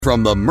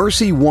From the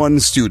Mercy One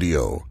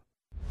studio,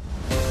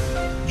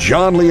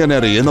 Jon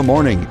Leonetti in the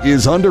Morning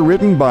is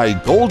underwritten by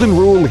Golden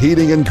Rule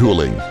Heating and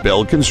Cooling,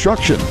 Bell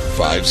Construction,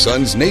 Five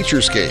Sons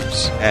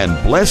Naturescapes, and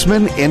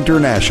Blessman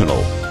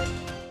International.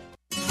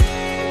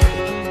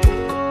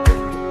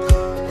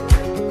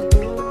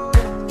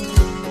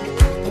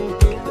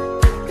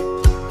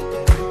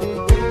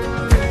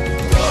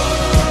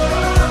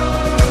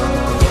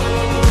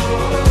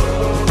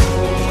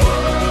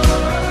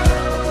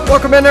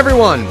 Welcome in,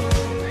 everyone.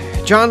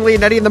 Jon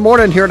Leonetti in the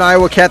Morning here on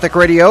Iowa Catholic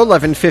Radio,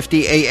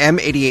 1150 AM,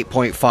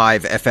 88.5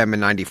 FM,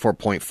 and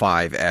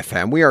 94.5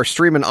 FM. We are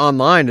streaming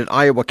online at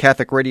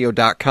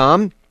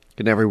iowacatholicradio.com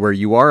and everywhere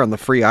you are on the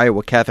free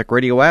Iowa Catholic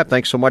Radio app.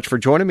 Thanks so much for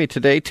joining me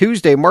today,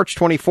 Tuesday, March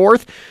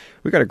 24th.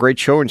 We've got a great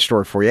show in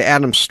store for you.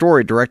 Adam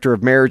Storey, Director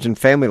of Marriage and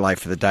Family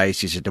Life for the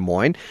Diocese of Des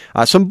Moines.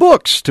 Some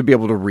books to be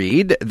able to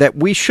read that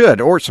we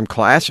should, or some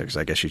classics,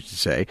 I guess you should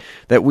say,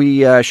 that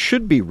we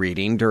should be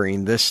reading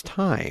during this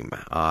time,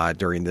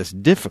 during this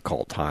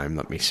difficult time,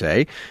 let me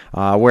say,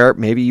 where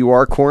maybe you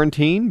are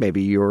quarantined,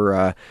 maybe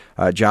your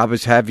job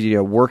is having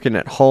you working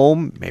at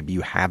home, maybe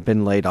you have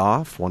been laid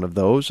off, one of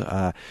those,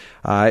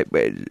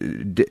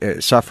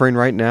 suffering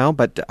right now.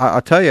 But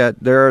I'll tell you,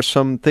 there are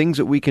some things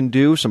that we can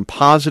do, some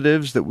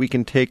positives that we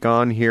can take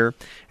on here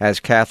as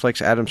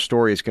Catholics. Adam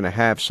Storey is going to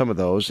have some of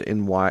those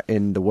in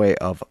the way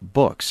of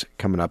books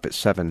coming up at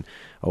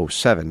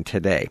 7:07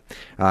 today.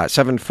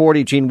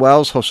 7:40, Jean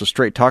Wells hosts a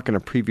Straight Talk and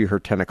a preview her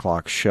 10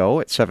 o'clock show.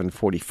 At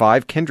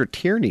 7:45, Kendra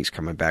Tierney's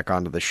coming back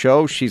onto the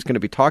show. She's going to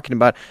be talking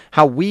about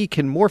how we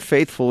can more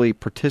faithfully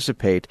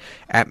participate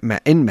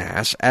in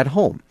Mass at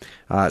home.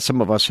 Some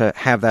of us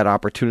have that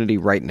opportunity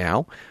right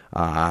now,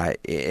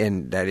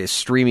 and that is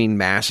streaming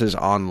Masses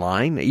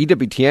online.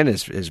 EWTN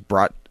has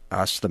brought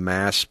us the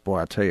Mass, boy,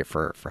 I'll tell you,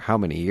 for how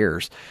many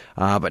years.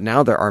 But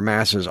now there are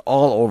Masses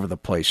all over the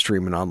place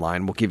streaming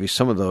online. We'll give you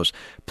some of those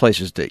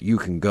places that you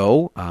can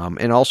go,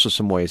 and also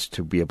some ways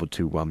to be able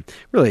to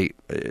really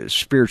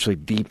spiritually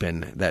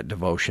deepen that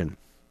devotion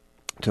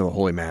to the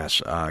Holy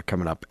Mass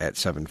coming up at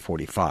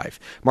 7:45.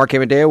 Mark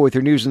Amadeo with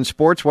your news and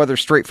sports. Weather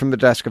straight from the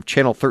desk of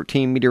Channel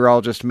 13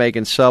 meteorologist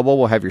Megan Selbel.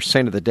 We'll have your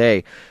Saint of the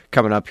Day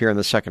coming up here in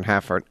the second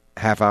half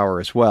hour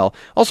as well.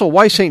 Also,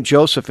 why St.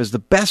 Joseph is the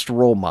best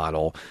role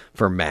model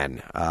for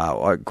men.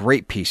 A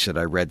great piece that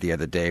I read the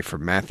other day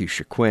from Matthew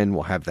Shaquin.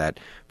 We'll have that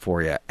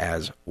for you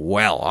as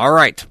well. All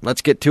right,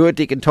 let's get to it.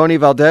 Deacon Tony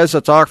Valdez,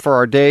 let's offer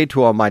our day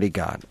to Almighty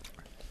God.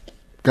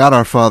 God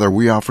our Father,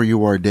 we offer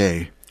you our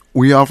day.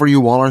 We offer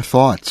you all our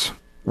thoughts,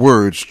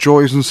 words,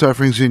 joys, and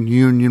sufferings in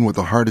union with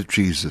the heart of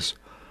Jesus.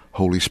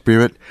 Holy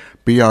Spirit,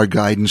 be our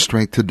guide and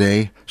strength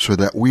today so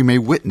that we may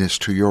witness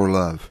to your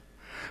love.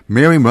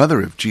 Mary,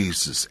 Mother of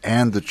Jesus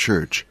and the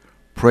Church,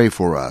 pray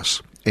for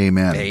us.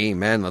 Amen.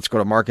 Amen. Let's go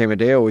to Mark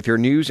Amadeo with your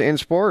news and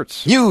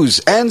sports. News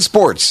and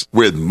Sports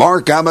with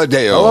Mark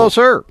Amadeo. Hello,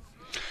 sir.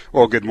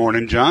 Well, good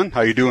morning, John.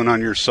 How you doing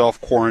on your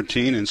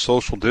self-quarantine and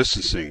social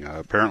distancing?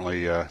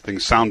 Apparently,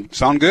 things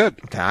sound good.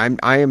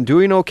 I am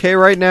doing okay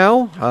right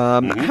now.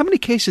 How many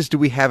cases do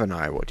we have in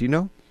Iowa? Do you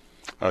know?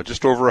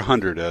 Just over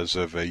 100 as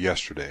of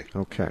yesterday.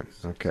 Okay.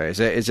 Is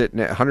it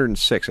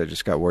 106? I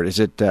just got word. Is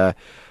it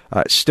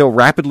still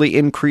rapidly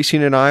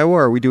increasing in Iowa,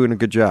 or are we doing a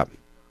good job?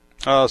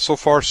 So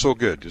far, so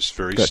good. Just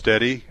very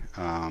steady.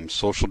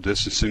 Social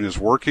distancing is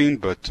working,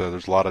 but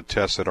there's a lot of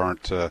tests that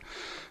aren't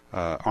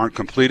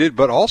completed.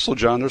 But also,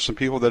 John, there's some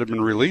people that have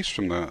been released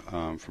from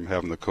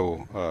having the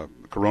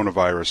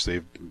coronavirus.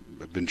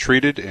 They've been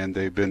treated and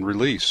they've been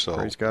released. So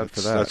praise God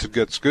for that.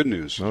 That's good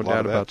news. No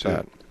doubt about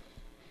that.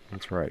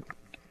 That's right.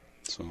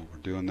 So we're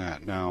doing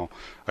that. Now,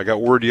 I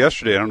got word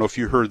yesterday, I don't know if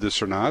you heard this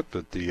or not,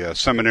 but the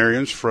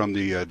seminarians from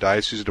the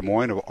Diocese of Des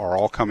Moines are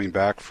all coming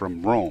back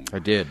from Rome. I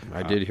did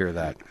hear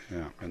that.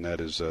 Yeah, and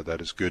that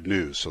is good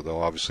news. So they'll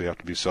obviously have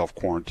to be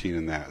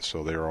self-quarantining that.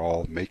 So they're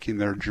all making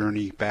their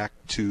journey back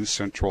to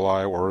central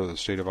Iowa or the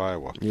state of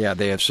Iowa. Yeah,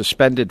 they have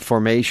suspended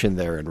formation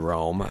there in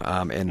Rome,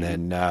 and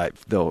then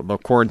they'll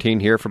quarantine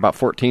here for about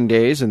 14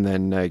 days and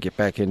then get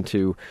back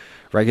into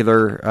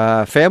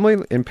regular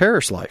family and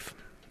parish life.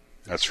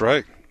 That's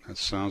right. That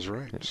sounds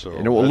right. So,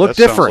 and it will look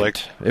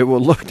different. It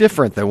will look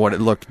different than what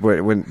it looked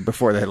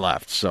before they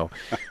left. So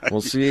we'll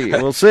see.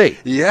 We'll see.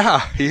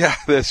 Yeah.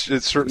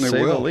 It certainly to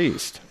say will. The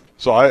least.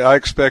 So I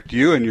expect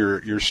you and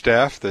your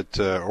staff that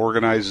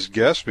organizes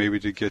guests maybe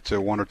to get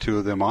one or two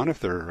of them on if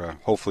they're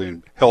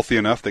hopefully healthy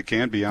enough that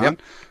can be on. Yep.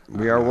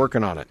 We are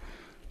working on it.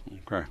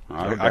 Okay.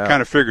 I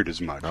kind of figured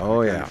as much.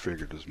 Oh, yeah. I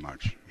figured as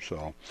much.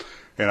 So.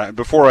 And I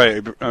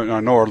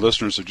know our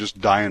listeners are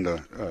just dying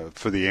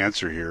for the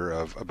answer here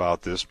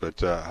about this, but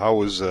how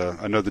was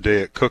another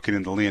day at cooking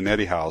in the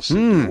Leonetti house? Did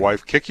your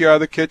wife kick you out of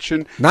the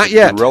kitchen? Not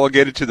yet.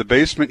 Relegated to the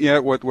basement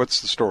yet?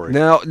 What's the story?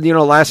 No,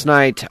 last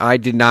night I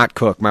did not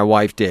cook. My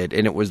wife did,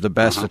 and it was the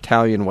best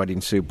Italian wedding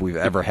soup we've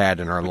ever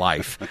had in our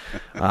life.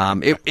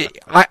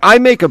 I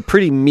make a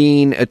pretty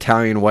mean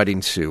Italian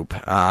wedding soup,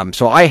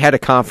 so I had a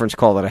conference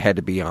call that I had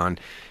to be on.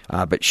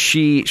 But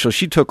she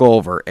took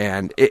over,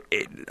 and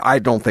I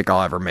don't think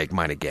I'll ever make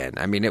mine again.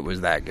 I mean, it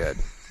was that good.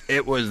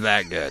 It was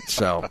that good.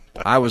 So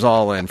I was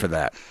all in for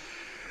that.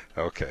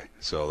 Okay,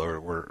 so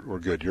we're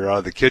good. You're out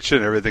of the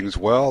kitchen, everything's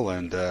well,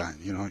 and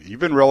you've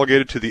been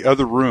relegated to the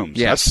other rooms.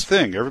 Yes. That's the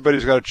thing.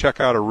 Everybody's got to check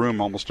out a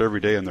room almost every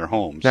day in their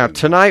homes. Now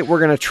tonight we're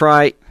going to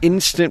try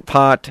Instant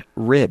Pot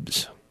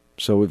ribs.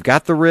 So we've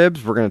got the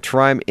ribs. We're going to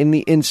try them in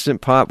the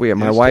Instant Pot.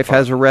 My wife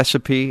has a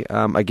recipe.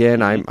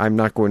 Again, I'm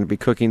not going to be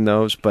cooking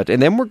those,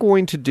 and then we're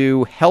going to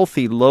do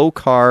healthy, low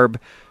carb.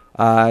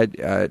 What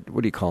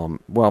do you call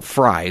them? Well,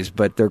 fries,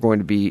 but they're going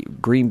to be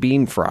green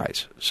bean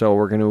fries. So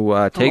we're going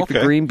to take the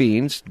green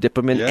beans, dip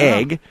them in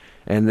egg,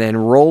 and then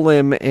roll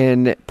them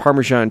in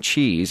Parmesan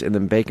cheese, and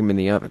then bake them in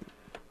the oven.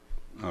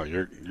 Oh,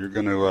 you're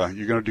going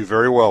to do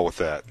very well with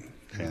that.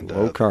 And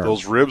low carb.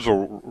 Those ribs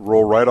will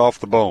roll right off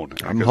the bone.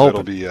 I'm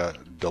hoping. It'll be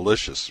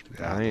delicious.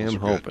 Yeah, I am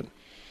hoping.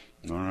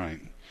 All right.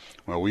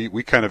 Well,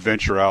 we kind of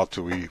venture out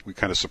to we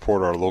kind of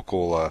support our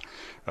local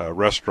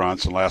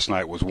restaurants, and last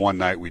night was one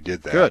night we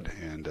did that. Good.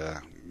 And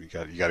you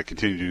got to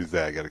continue to do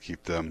that. You got to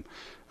keep them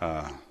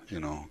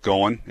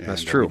going. And,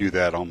 that's true. We do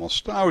that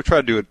almost. We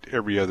try to do it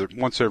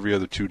once every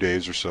other 2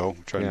 days or so.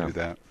 We try to do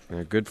that.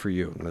 Yeah, good for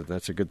you.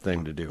 That's a good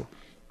thing to do.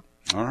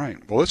 All right.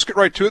 Well, let's get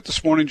right to it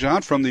this morning,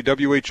 John, from the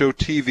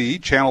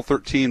WHO-TV Channel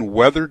 13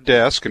 Weather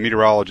Desk, and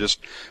meteorologist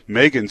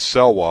Megan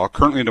Selwa.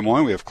 Currently in Des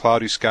Moines, we have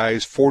cloudy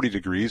skies, 40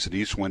 degrees, an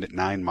east wind at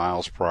 9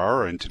 miles per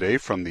hour. And today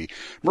from the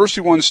Mercy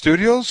One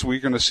studios, we're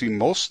going to see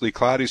mostly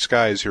cloudy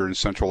skies here in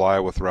central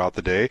Iowa throughout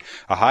the day,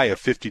 a high of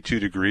 52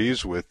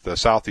 degrees with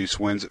southeast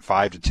winds at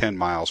 5 to 10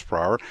 miles per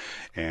hour.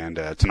 And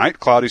tonight,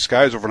 cloudy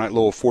skies, overnight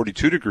low of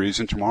 42 degrees,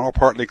 and tomorrow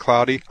partly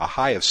cloudy, a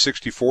high of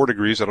 64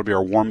 degrees. That'll be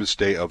our warmest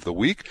day of the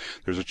week.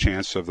 There's a chance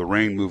of the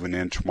rain moving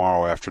in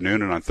tomorrow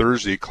afternoon, and on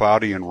Thursday,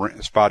 cloudy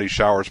and spotty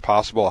showers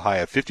possible, a high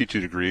of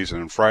 52 degrees,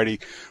 and on Friday,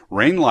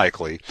 rain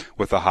likely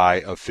with a high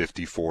of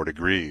 54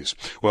 degrees.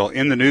 Well,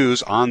 in the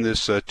news on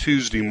this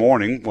Tuesday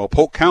morning,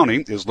 Polk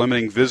County is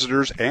limiting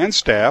visitors and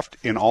staff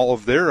in all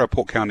of their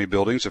Polk County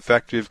buildings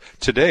effective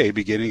today,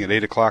 beginning at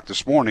 8 o'clock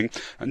this morning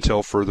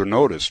until further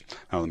notice.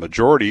 Now, the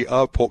majority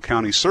of Polk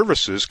County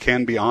services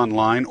can be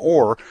online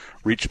or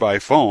reached by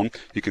phone.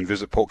 You can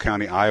visit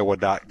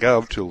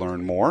polkcountyiowa.gov to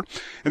learn more.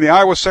 And the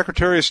Iowa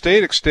Secretary of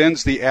State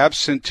extends the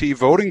absentee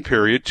voting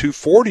period to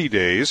 40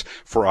 days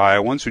for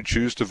Iowans who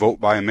choose to vote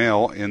by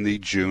mail in the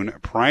June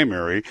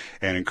primary,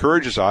 and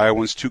encourages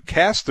Iowans to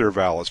cast their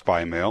ballots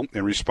by mail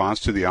in response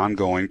to the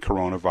ongoing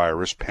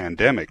coronavirus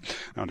pandemic.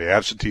 Now, the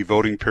absentee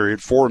voting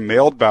period for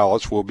mailed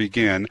ballots will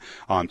begin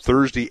on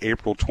Thursday,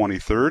 April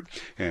 23rd.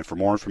 And for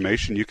more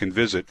information, you can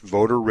visit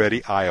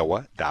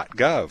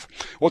voterreadyiowa.gov.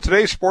 Well,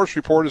 today's sports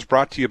report is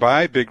brought to you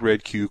by Big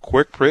Red Q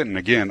Quick Print. And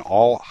again,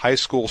 all high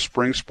school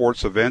spring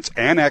sports events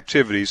and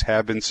activities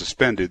have been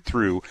suspended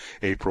through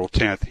April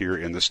 10th here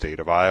in the state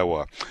of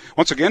Iowa.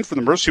 Once again, from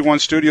the Mercy One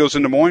studios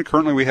in Des Moines,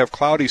 currently we have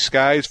cloudy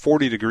skies,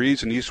 40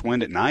 degrees, and east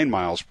wind at 9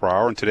 miles per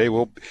hour. And today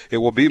it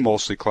will be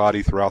mostly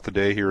cloudy throughout the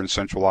day here in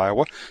central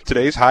Iowa.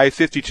 Today's high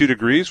 52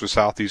 degrees with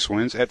southeast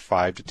winds at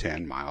 5 to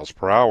 10 miles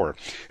per hour.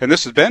 And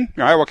this has been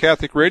your Iowa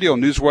Catholic Radio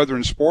News, Weather,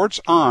 and Sports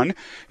on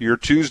your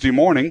Tuesday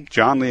morning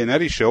Jon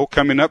Leonetti Show.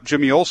 Coming up,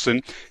 Jimmy Olsen.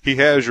 He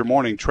has your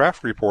morning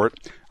traffic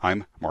report.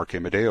 I'm Mark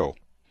Amadeo.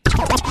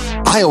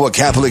 Iowa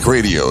Catholic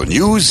Radio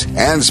News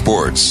and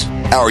Sports.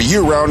 Our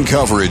year-round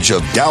coverage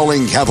of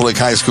Dowling Catholic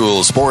High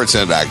School sports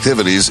and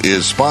activities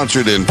is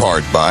sponsored in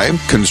part by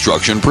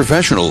Construction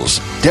Professionals,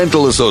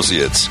 Dental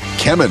Associates,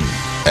 Kemen,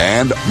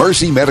 and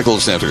Mercy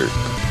Medical Center.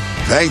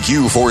 Thank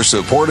you for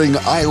supporting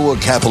Iowa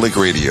Catholic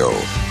Radio,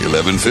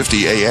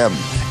 1150 AM,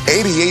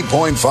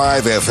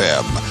 88.5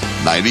 FM,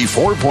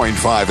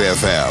 94.5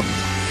 FM,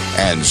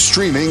 and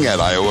streaming at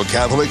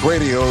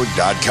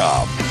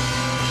iowacatholicradio.com.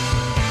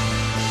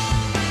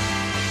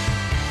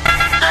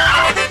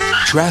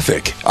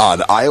 Traffic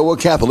on Iowa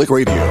Catholic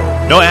Radio.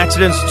 No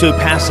accidents to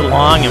pass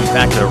along. In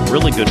fact, a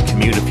really good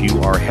commute if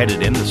you are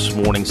headed in this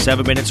morning.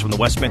 7 minutes from the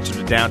West Mixer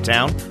to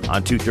downtown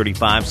on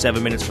 235.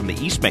 7 minutes from the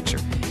East Mixer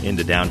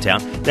into downtown.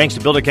 Thanks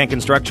to Builder Ken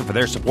Construction for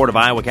their support of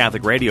Iowa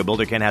Catholic Radio.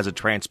 Builder Ken has a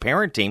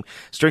transparent team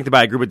strengthened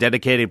by a group of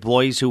dedicated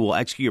employees who will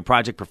execute your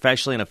project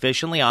professionally and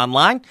efficiently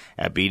online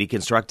at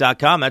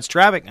bdconstruct.com. That's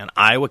traffic on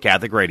Iowa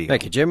Catholic Radio.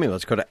 Thank you, Jimmy.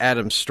 Let's go to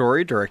Adam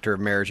Storey, Director of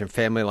Marriage and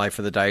Family Life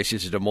for the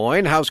Diocese of Des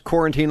Moines. How's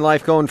quarantine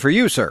life going for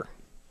you, sir?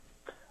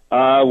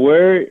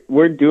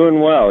 We're doing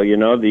well. You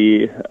know,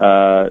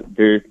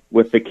 there's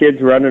with the kids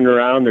running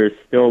around, there's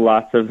still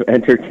lots of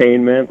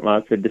entertainment,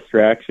 lots of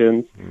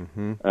distractions.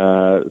 Mm-hmm.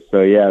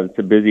 So yeah, it's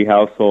a busy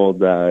household,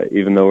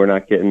 even though we're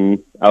not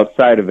getting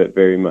outside of it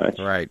very much.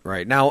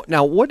 Right.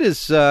 Now, what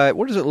does it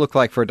look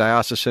like for a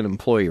diocesan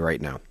employee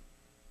right now?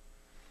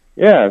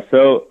 Yeah.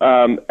 So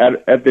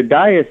at the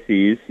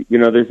diocese, you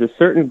know, there's a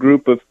certain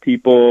group of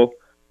people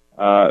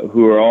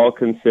who are all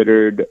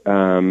considered,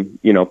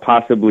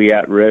 possibly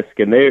at risk,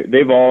 and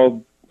they've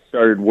all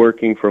started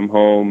working from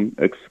home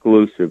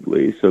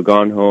exclusively. So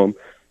gone home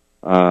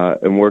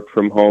and worked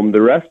from home.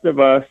 The rest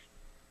of us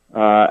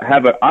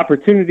have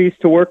opportunities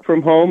to work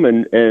from home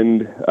and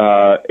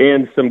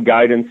some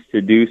guidance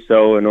to do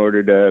so in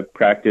order to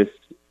practice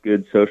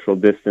good social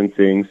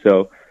distancing.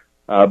 So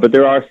But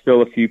there are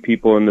still a few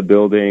people in the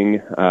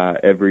building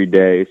every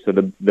day. So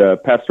the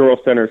pastoral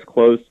center is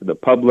closed to the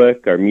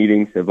public. Our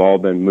meetings have all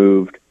been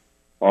moved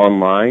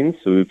online.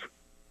 So we've,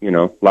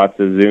 lots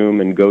of Zoom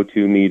and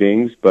go-to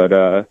meetings. But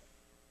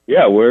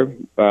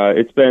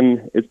it's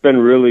been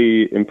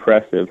really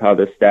impressive how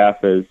the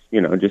staff has,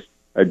 just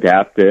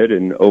adapted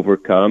and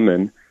overcome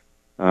and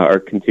are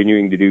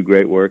continuing to do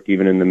great work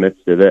even in the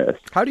midst of this.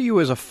 How do you,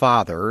 as a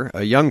father,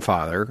 a young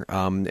father,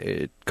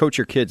 coach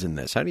your kids in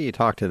this? How do you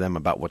talk to them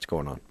about what's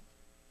going on?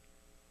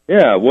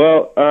 Yeah,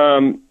 well,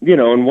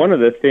 and one of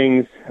the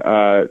things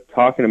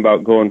talking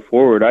about going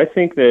forward, I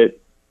think that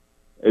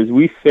as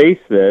we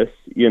face this,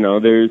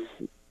 there's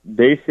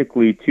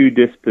basically two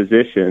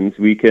dispositions.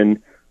 We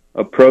can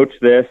approach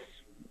this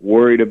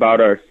worried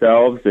about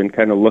ourselves and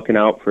kind of looking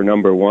out for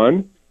number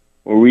one,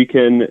 or we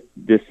can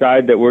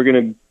decide that we're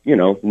going to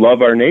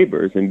love our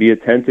neighbors and be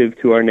attentive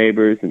to our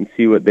neighbors and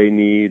see what they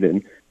need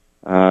and,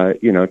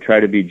 try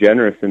to be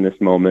generous in this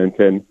moment.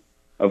 And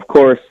of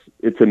course,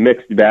 it's a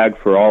mixed bag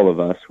for all of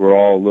us. We're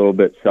all a little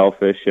bit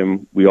selfish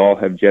and we all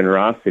have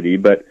generosity,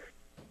 but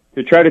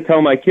to try to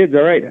tell my kids,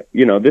 all right,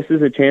 this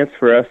is a chance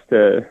for us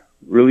to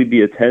really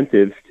be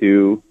attentive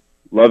to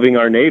loving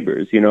our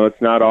neighbors.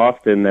 It's not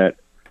often that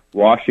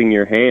washing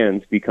your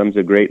hands becomes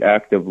a great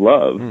act of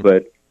love,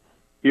 but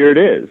here it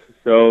is.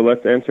 So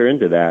let's enter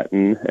into that.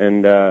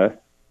 And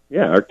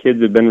our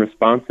kids have been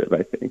responsive,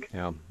 I think.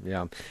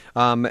 Yeah.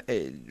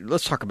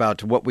 Let's talk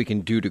about what we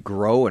can do to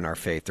grow in our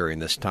faith during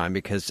this time,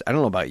 because I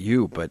don't know about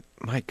you, but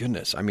my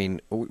goodness, I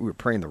mean, we're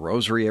praying the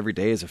rosary every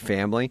day as a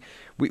family.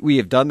 We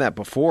have done that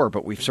before,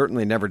 but we've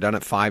certainly never done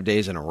it 5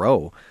 days in a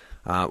row.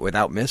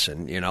 Without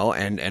missing,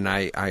 and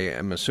I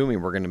am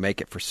assuming we're going to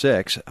make it for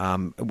 6.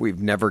 We've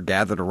never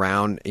gathered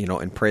around,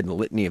 and prayed the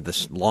litany of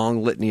this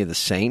long litany of the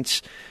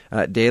saints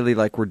daily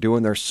like we're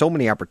doing. There's so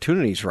many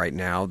opportunities right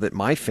now that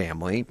my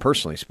family,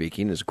 personally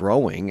speaking, is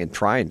growing and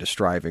trying to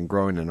strive and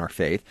growing in our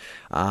faith.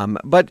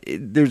 But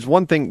there's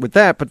one thing with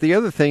that, but the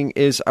other thing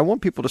is I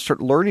want people to start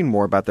learning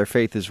more about their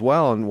faith as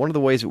well. And one of the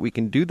ways that we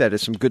can do that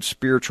is some good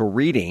spiritual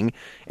reading.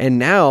 And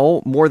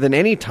now, more than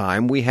any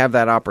time, we have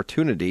that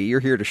opportunity. You're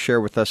here to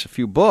share with us a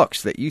few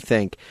books that you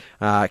think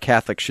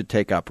Catholics should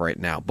take up right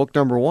now. Book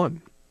number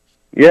 1.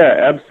 Yeah,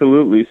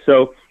 absolutely.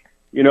 So,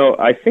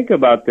 I think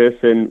about this,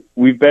 and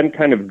we've been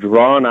kind of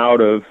drawn out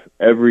of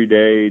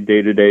everyday,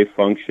 day-to-day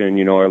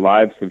function. Our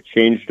lives have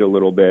changed a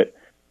little bit.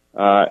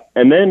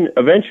 And then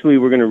eventually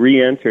we're going to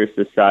re-enter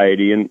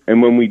society. And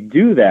when we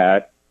do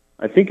that,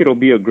 I think it'll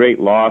be a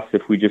great loss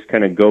if we just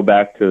kind of go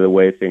back to the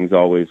way things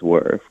always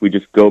were, if we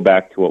just go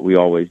back to what we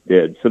always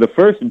did. So the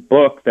first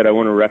book that I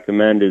want to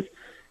recommend is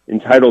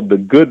entitled The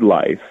Good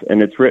Life,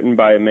 and it's written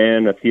by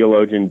a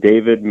theologian,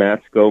 David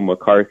Matsko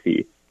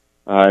McCarthy.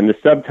 And the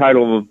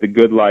subtitle of The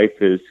Good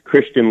Life is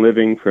Christian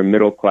Living for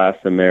Middle-Class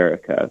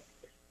America.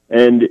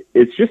 And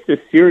it's just a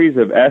series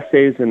of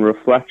essays and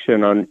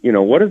reflection on,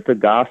 what does the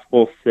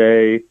gospel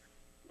say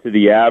to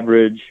the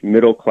average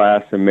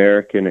middle-class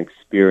American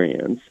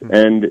experience?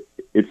 And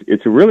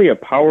it's really a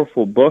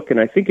powerful book, and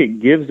I think it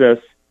gives us,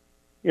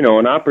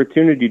 an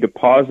opportunity to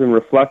pause and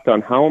reflect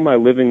on how am I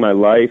living my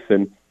life,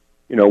 and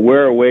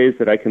where are ways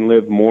that I can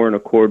live more in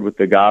accord with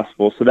the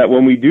gospel, so that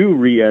when we do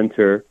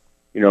re-enter,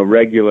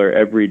 regular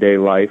everyday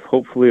life,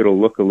 hopefully it'll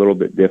look a little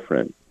bit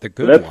different. The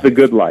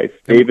Good Life,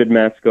 David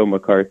Matsko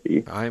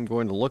McCarthy. I'm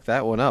going to look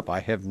that one up. I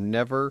have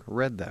never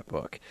read that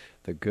book,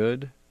 The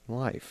Good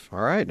Life.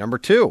 All right, number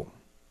 2.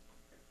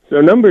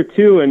 So number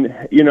 2, and,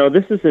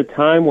 this is a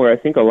time where I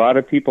think a lot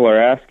of people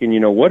are asking,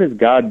 what is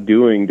God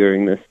doing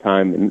during this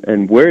time,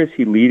 and where is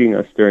he leading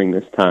us during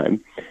this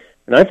time?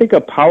 And I think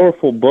a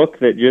powerful book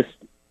that just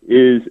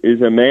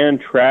is a man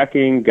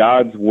tracking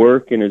God's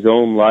work in his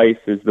own life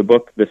is the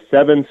book The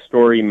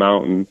 7-Storey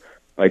Mountain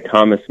by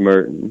Thomas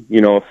Merton.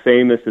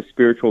 A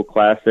spiritual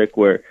classic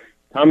where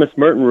Thomas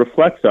Merton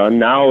reflects on,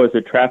 now as a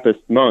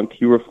Trappist monk,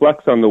 he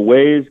reflects on the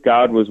ways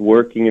God was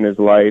working in his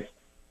life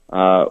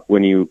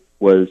when he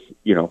was,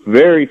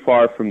 very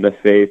far from the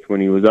faith, when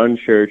he was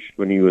unchurched,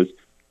 when he was,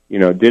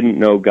 didn't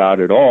know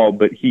God at all.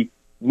 But he,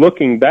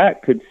 looking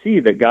back, could see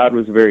that God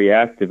was very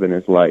active in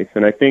his life.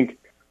 And I think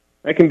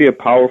that can be a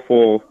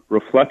powerful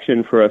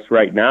reflection for us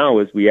right now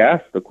as we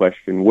ask the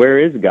question, where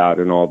is God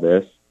in all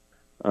this?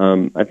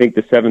 I think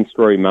The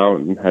 7-Storey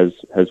Mountain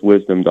has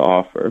wisdom to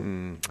offer.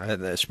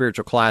 A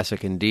spiritual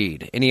classic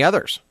indeed. Any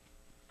others?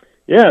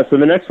 Yeah, so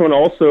the next one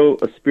also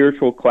a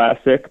spiritual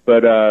classic,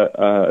 but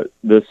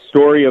The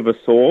Story of a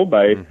Soul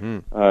by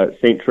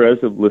St.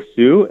 Therese of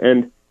Lisieux.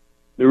 And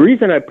the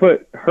reason I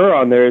put her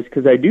on there is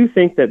because I do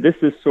think that this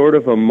is sort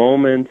of a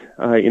moment,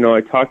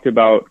 I talked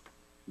about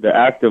the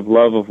act of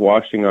love of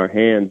washing our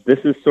hands. This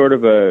is sort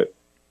of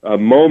a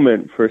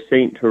moment for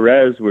St.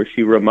 Therese where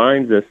she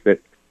reminds us that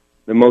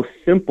the most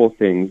simple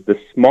things, the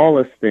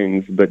smallest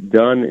things, but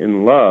done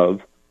in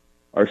love,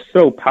 are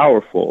so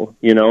powerful,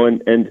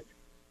 and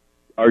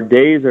our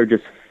days are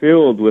just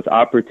filled with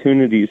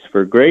opportunities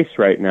for grace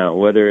right now,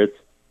 whether it's,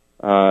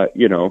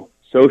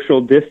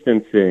 social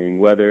distancing,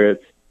 whether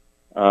it's,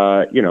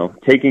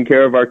 taking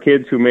care of our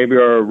kids who maybe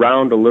are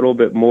around a little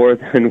bit more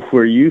than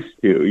we're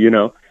used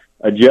to,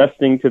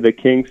 adjusting to the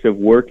kinks of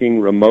working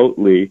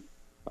remotely,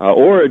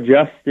 or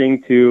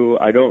adjusting to,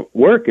 I don't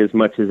work as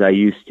much as I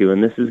used to,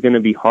 and this is going to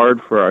be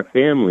hard for our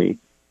family.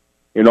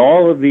 In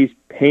all of these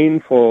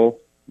painful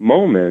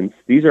moments,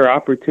 these are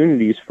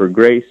opportunities for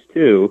grace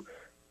too,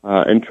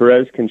 and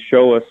Therese can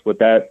show us what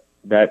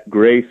that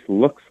grace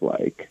looks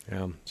like.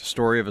 Yeah, it's a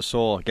story of a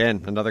soul.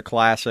 Again, another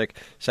classic,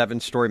 7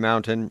 Storey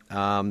Mountain,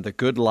 The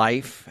Good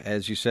Life.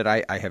 As you said,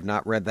 I have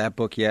not read that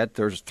book yet.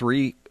 There's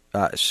 3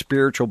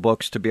 spiritual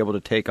books to be able to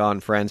take on,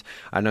 friends.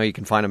 I know you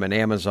can find them on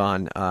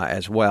Amazon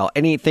as well.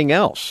 Anything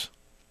else?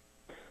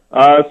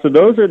 So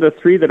those are the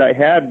 3 that I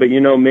had, but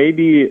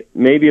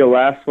maybe a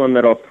last one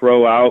that I'll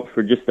throw out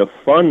for just a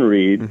fun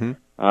read,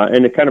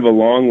 and a kind of a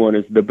long one,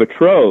 is The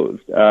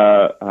Betrothed.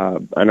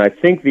 And I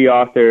think the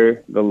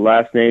author, the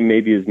last name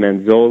maybe is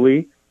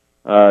Manzoli.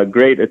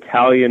 Great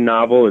Italian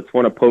novel. It's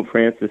one of Pope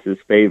Francis's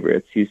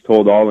favorites. He's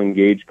told all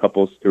engaged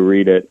couples to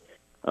read it.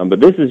 But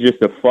this is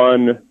just a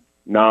fun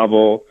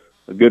novel,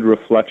 a good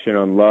reflection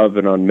on love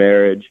and on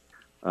marriage.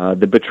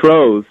 The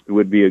Betrothed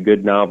would be a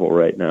good novel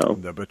right now.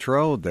 The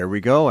Betrothed. There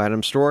we go.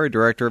 Adam Storey,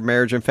 Director of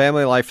Marriage and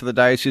Family Life for the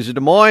Diocese of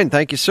Des Moines.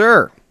 Thank you,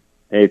 sir.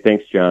 Hey,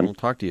 thanks, John. We'll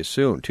talk to you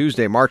soon.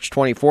 Tuesday, March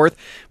 24th.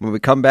 When we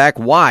come back,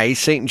 why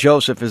St.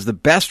 Joseph is the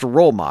best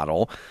role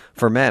model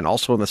for men.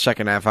 Also in the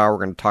second half hour,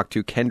 we're going to talk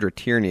to Kendra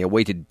Tierney, a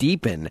way to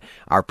deepen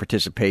our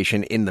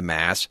participation in the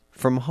Mass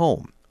from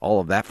home.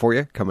 All of that for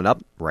you coming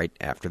up right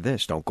after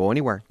this. Don't go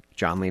anywhere.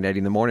 Jon Leonetti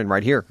in the morning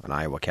right here on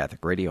Iowa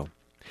Catholic Radio.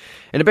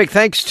 And a big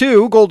thanks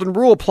to Golden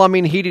Rule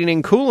Plumbing, Heating,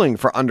 and Cooling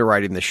for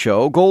underwriting the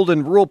show.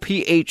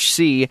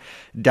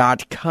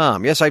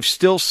 GoldenRulePHC.com. Yes, I've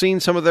still seen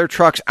some of their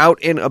trucks out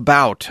and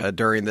about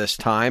during this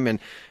time, and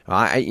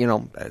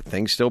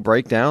things still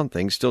break down.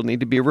 Things still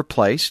need to be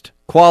replaced.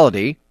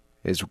 Quality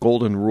is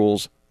Golden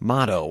Rule's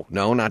motto.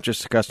 No, not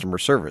just the customer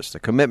service. The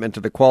commitment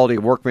to the quality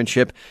of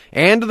workmanship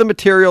and to the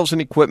materials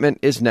and equipment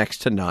is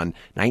next to none.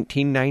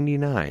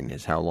 1999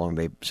 is how long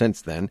they've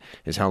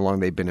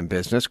been in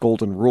business.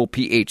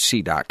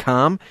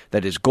 GoldenRulePHC.com.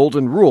 That is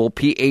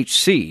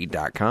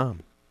GoldenRulePHC.com.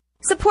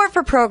 Support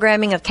for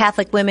programming of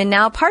Catholic Women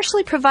Now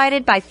partially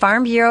provided by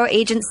Farm Bureau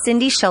agent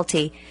Cindy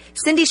Schulte.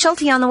 Cindy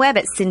Schulte on the web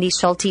at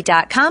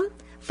cindyschulte.com,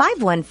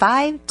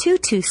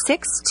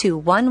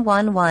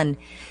 515-226-2111.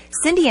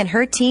 Cindy and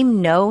her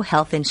team know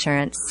health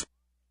insurance.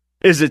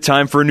 Is it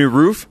time for a new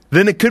roof?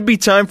 Then it could be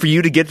time for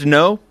you to get to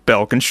know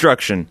Bell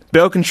Construction.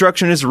 Bell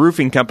Construction is a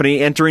roofing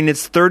company entering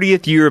its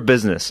 30th year of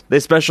business. They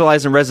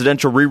specialize in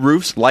residential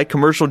re-roofs, light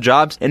commercial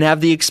jobs, and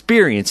have the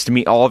experience to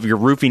meet all of your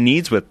roofing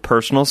needs with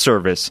personal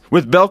service.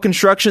 With Bell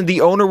Construction, the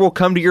owner will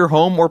come to your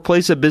home or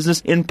place of business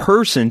in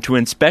person to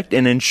inspect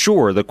and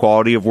ensure the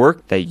quality of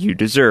work that you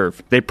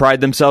deserve. They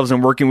pride themselves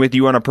in working with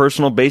you on a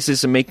personal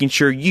basis and making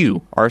sure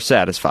you are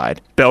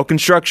satisfied. Bell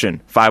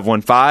Construction,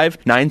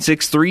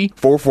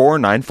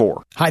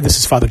 515-963-4494. Hi, this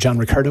is Father John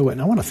Ricardo,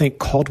 and I want to thank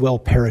Caldwell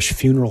Parish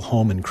Funeral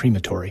Home and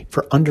Crematory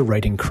for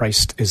underwriting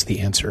Christ is the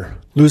Answer.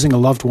 Losing a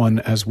loved one,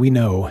 as we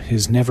know,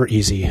 is never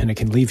easy, and it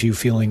can leave you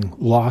feeling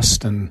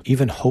lost and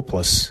even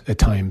hopeless at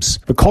times.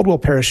 But Caldwell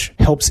Parish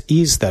helps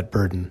ease that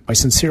burden by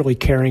sincerely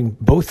caring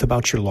both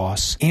about your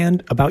loss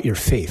and about your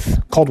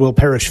faith. Caldwell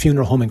Parish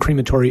Funeral Home and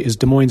Crematory is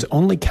Des Moines'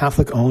 only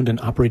Catholic-owned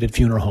and operated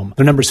funeral home.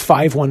 Their number is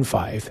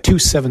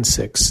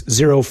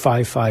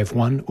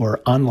 515-276-0551 or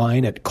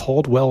online at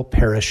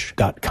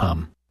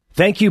caldwellparish.com.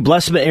 Thank you,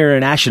 Blessman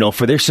International,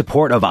 for their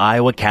support of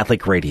Iowa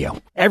Catholic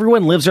Radio.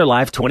 Everyone lives their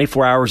life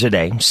 24 hours a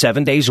day,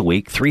 7 days a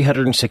week,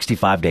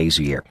 365 days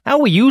a year. How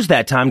we use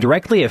that time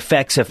directly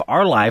affects if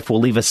our life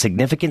will leave a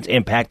significant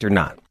impact or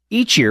not.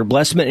 Each year,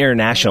 Blessman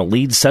International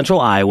leads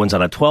Central Iowans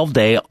on a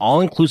 12-day,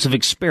 all-inclusive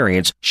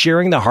experience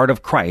sharing the heart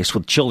of Christ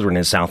with children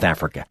in South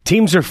Africa.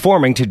 Teams are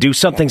forming to do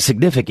something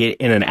significant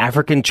in an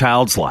African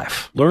child's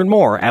life. Learn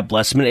more at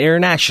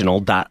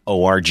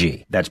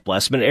blessmaninternational.org. That's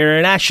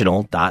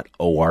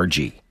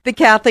blessmaninternational.org. The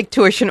Catholic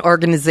Tuition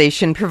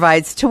Organization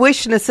provides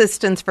tuition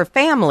assistance for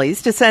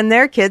families to send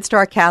their kids to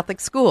our Catholic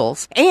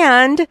schools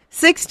and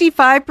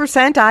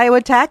 65%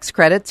 Iowa tax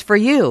credits for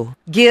you.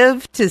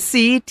 Give to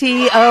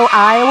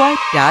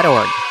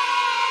ctoiowa.org.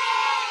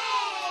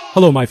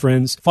 Hello, my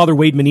friends. Father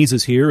Wade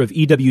Menezes here of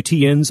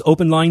EWTN's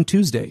Open Line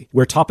Tuesday,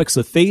 where topics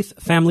of faith,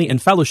 family,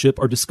 and fellowship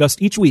are discussed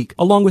each week,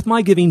 along with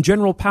my giving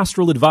general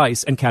pastoral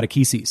advice and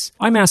catechesis.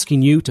 I'm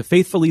asking you to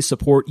faithfully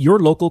support your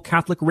local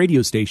Catholic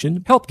radio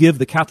station, help give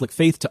the Catholic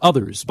faith to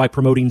others by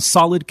promoting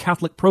solid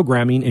Catholic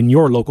programming in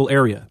your local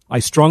area. I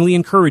strongly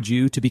encourage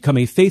you to become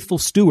a faithful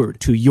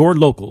steward to your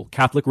local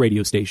Catholic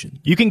radio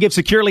station. You can give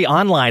securely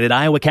online at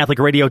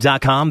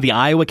iowacatholicradio.com, the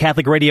Iowa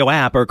Catholic Radio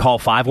app, or call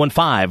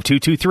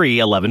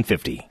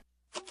 515-223-1150.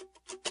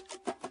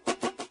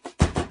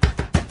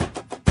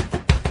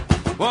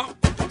 1, 2,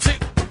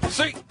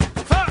 3,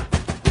 4.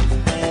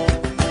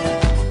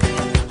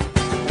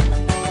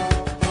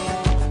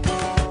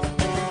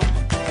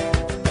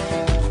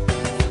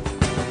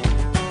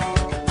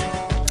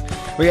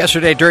 Well,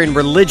 yesterday during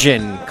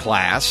religion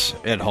class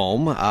at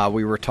home,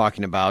 we were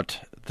talking about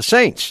the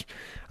saints.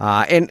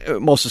 And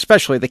most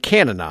especially the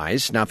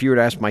canonized. Now, if you were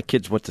to ask my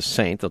kids what's a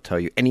saint, they'll tell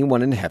you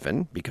anyone in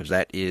heaven, because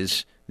that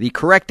is the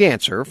correct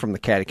answer from the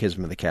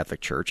Catechism of the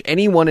Catholic Church.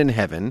 Anyone in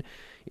heaven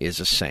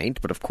is a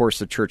saint. But, of course,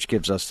 the Church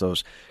gives us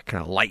those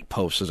kind of light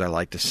posts, as I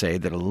like to say,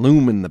 that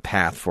illumine the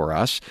path for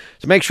us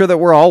to make sure that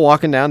we're all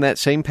walking down that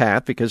same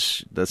path,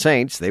 because the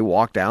saints, they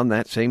walk down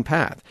that same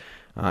path.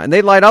 And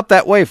they light up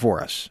that way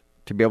for us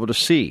to be able to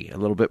see a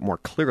little bit more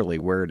clearly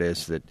where it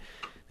is that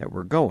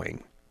we're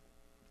going.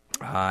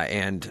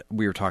 And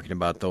we were talking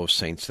about those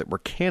saints that were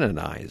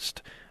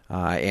canonized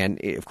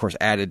and, of course,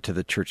 added to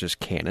the Church's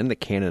canon, the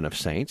canon of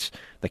saints,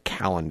 the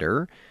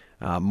calendar.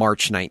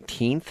 March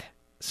 19th,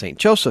 St.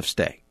 Joseph's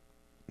Day.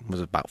 It was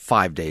about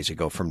 5 days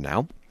ago from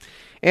now.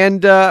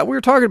 And we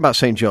were talking about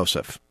St.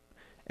 Joseph.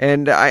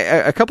 And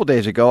a couple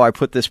days ago, I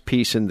put this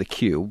piece in the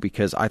queue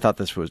because I thought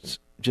this was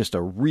just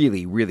a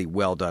really, really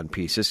well-done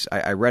piece.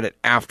 I read it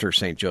after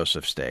St.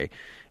 Joseph's Day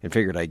and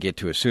figured I'd get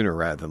to it sooner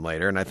rather than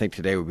later, and I think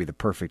today would be the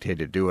perfect day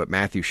to do it.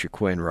 Matthew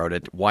Shaquin wrote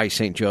it, Why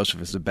St. Joseph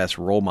is the Best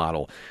Role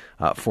Model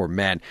for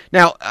Men.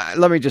 Now,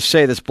 let me just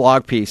say this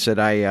blog piece that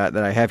I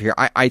have here,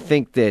 I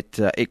think that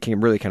it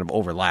can really kind of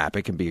overlap.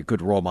 It can be a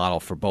good role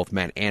model for both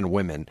men and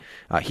women.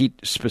 He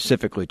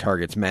specifically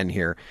targets men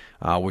here,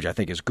 which I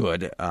think is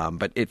good,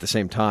 but at the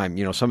same time,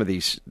 you know, some of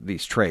these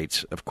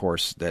traits, of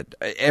course, that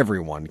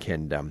everyone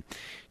can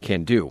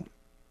do.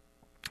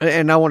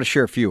 And I want to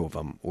share a few of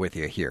them with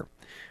you here.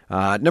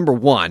 Number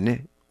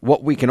one,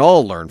 what we can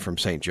all learn from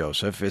St.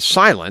 Joseph is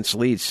silence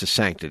leads to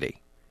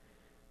sanctity.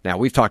 Now,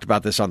 we've talked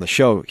about this on the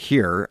show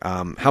here.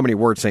 How many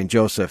words St.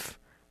 Joseph?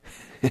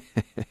 The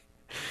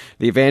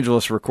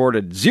evangelist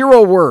recorded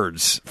 0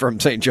 words from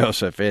St.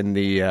 Joseph in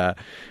the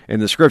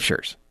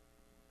scriptures.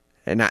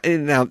 And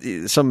now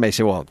some may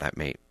say, well, that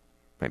might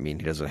mean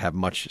he doesn't have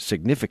much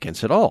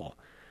significance at all.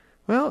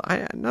 Well,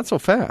 not so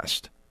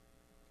fast.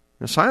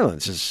 Now,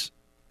 silence is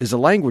the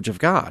language of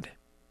God,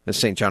 as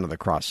St. John of the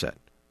Cross said.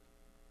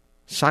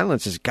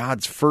 Silence is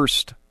God's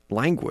first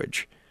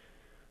language.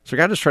 So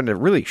God is trying to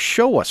really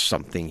show us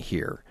something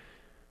here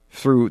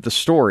through the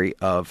story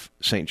of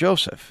St.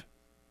 Joseph.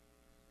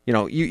 You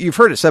know, you've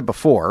heard it said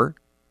before,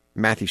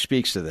 Matthew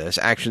speaks to this,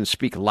 actions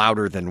speak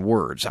louder than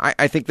words.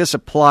 I think this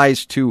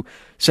applies to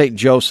St.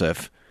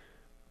 Joseph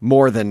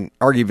more than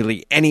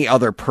arguably any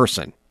other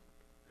person,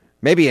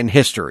 maybe in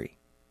history.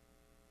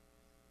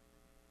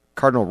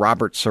 Cardinal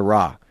Robert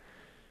Sarah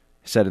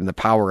said in The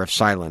Power of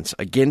Silence,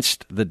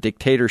 against the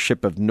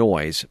dictatorship of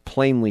noise,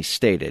 plainly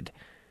stated,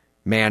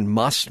 man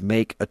must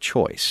make a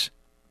choice,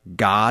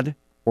 God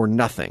or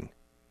nothing,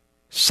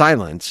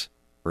 silence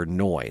or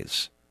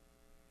noise.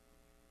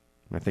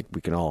 And I think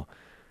we can all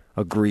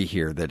agree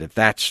here that if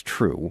that's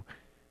true,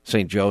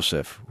 St.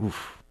 Joseph,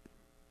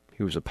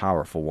 he was a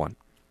powerful one.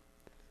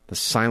 The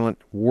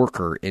silent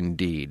worker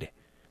indeed.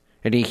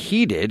 And he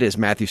heeded, as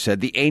Matthew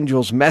said, the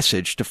angel's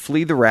message to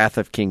flee the wrath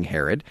of King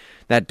Herod.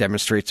 That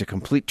demonstrates a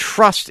complete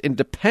trust and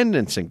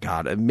dependence in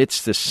God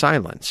amidst this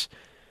silence.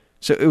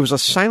 So it was a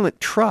silent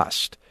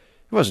trust.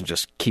 It wasn't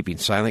just keeping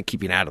silent,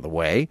 keeping out of the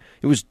way.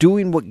 It was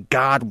doing what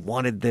God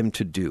wanted them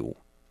to do.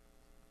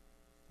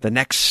 The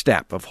next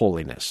step of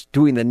holiness,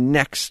 doing the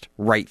next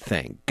right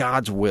thing,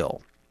 God's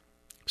will.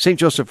 St.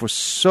 Joseph was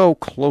so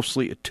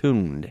closely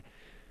attuned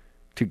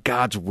to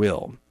God's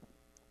will.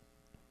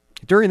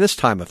 During this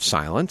time of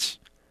silence,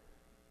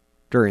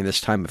 during this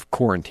time of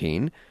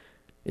quarantine,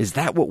 is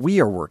that what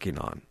we are working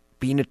on?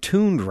 Being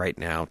attuned right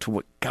now to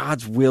what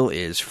God's will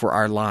is for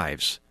our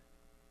lives,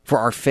 for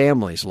our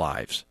families'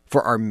 lives,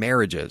 for our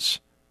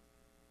marriages.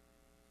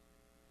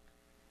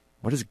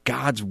 What is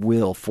God's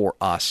will for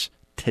us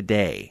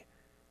today?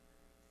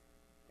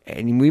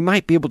 And we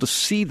might be able to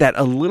see that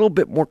a little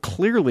bit more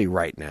clearly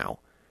right now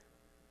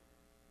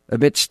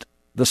amidst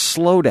the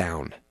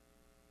slowdown.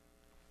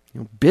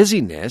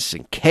 Busyness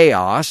and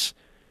chaos,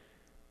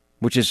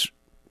 which is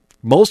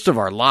most of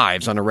our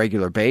lives on a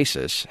regular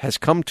basis, has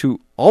come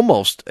to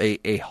almost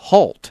a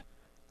halt.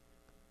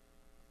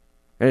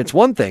 And it's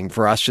one thing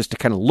for us just to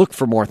kind of look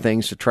for more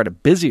things to try to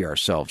busy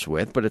ourselves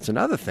with, but it's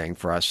another thing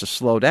for us to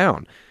slow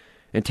down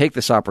and take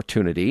this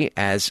opportunity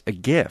as a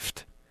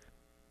gift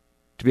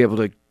to be able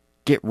to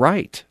get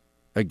right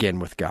again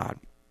with God.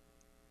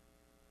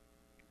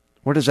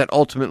 What does that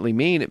ultimately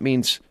mean? It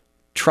means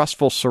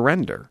trustful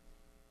surrender,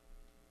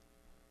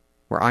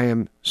 where I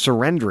am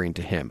surrendering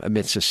to Him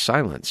amidst His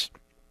silence,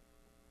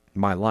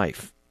 my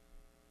life.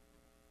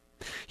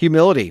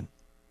 Humility.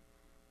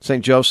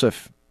 St.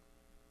 Joseph,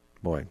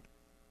 boy,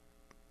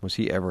 was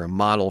he ever a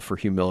model for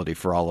humility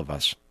for all of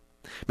us.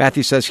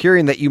 Matthew says,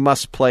 hearing that you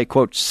must play,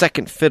 quote,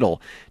 second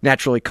fiddle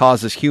naturally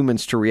causes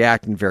humans to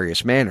react in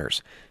various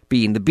manners.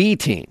 Being the B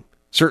team,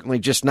 certainly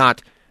just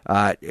not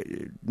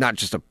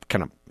just a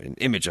kind of an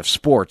image of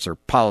sports or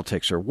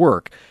politics or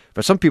work,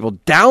 but some people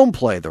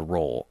downplay the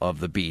role of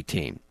the B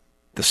team.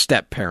 The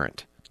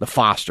step-parent, the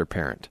foster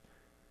parent.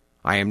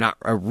 I am not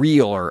a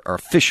real or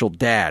official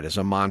dad is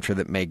a mantra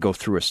that may go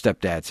through a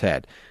stepdad's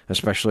head,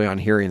 especially on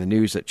hearing the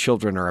news that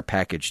children are a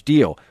package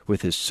deal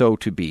with his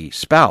so-to-be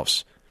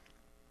spouse.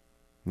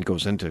 It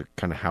goes into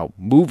kind of how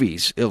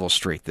movies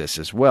illustrate this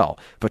as well.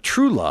 But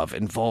true love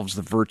involves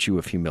the virtue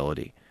of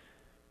humility.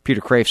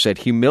 Peter Crave said,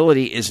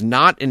 humility is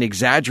not an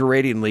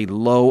exaggeratingly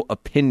low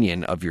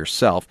opinion of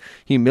yourself.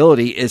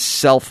 Humility is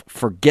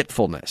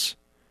self-forgetfulness.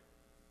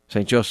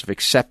 St. Joseph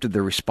accepted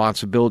the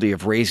responsibility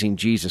of raising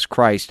Jesus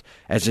Christ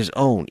as his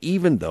own,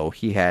 even though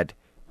he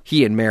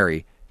and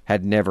Mary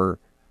had never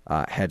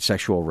had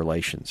sexual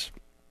relations.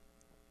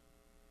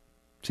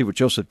 See, what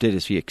Joseph did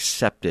is he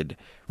accepted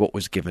what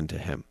was given to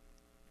him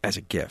as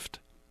a gift.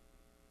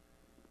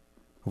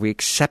 Are we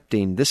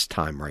accepting this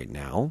time right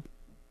now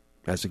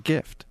as a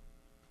gift?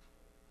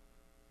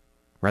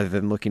 Rather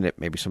than looking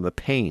at maybe some of the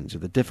pains or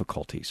the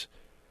difficulties.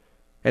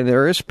 And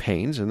there is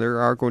pains and there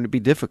are going to be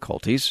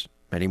difficulties,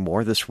 many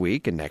more this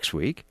week and next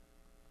week.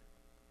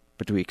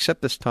 But do we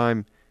accept this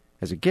time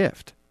as a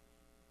gift?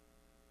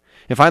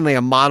 And finally,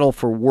 a model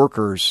for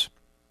workers.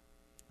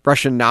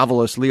 Russian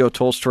novelist Leo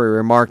Tolstoy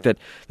remarked that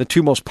the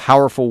two most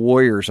powerful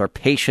warriors are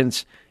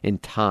patience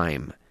and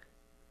time.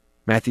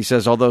 Matthew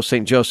says, although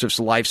St. Joseph's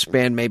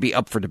lifespan may be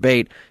up for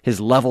debate, his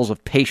levels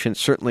of patience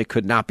certainly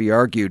could not be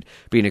argued,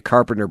 being a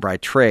carpenter by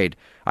trade.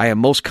 I am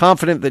most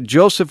confident that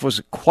Joseph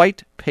was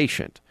quite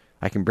patient.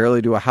 I can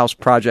barely do a house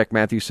project,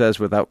 Matthew says,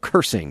 without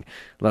cursing,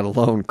 let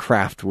alone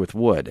craft with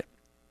wood.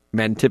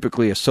 Men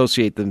typically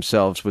associate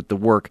themselves with the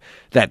work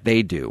that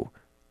they do.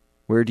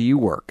 Where do you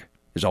work?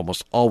 Is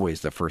almost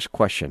always the first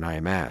question I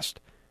am asked.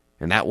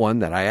 And that one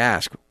that I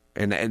ask,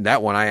 and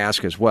that one I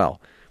ask as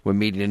well, when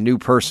meeting a new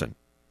person,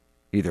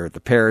 either at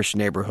the parish,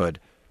 neighborhood,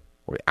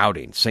 or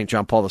outing. St.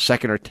 John Paul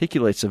II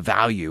articulates the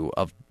value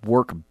of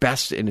work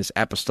best in his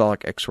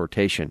apostolic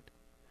exhortation,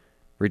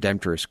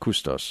 Redemptoris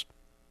Custos.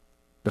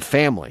 The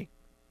family.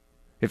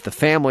 If the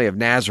family of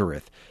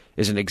Nazareth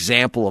is an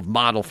example of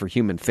model for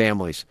human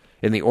families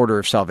in the order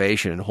of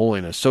salvation and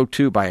holiness, so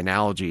too, by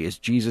analogy, is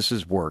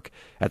Jesus' work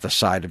at the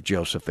side of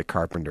Joseph the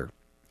carpenter.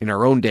 In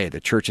our own day, the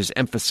Church has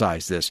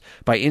emphasized this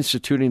by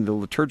instituting the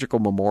liturgical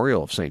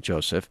memorial of St.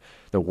 Joseph,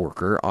 the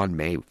worker, on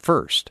May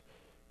 1st.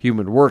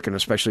 Human work, and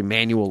especially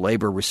manual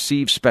labor,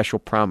 receives special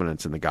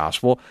prominence in the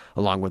gospel,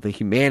 along with the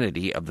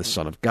humanity of the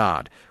Son of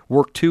God.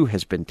 Work, too,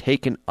 has been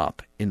taken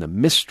up in the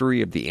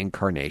mystery of the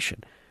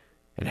Incarnation,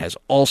 and has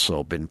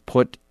also been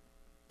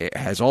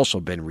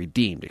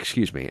redeemed,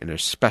 in a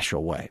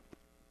special way.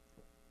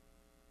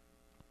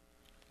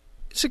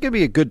 This is going to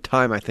be a good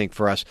time, I think,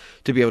 for us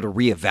to be able to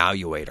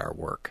reevaluate our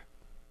work.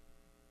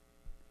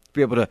 To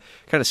be able to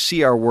kind of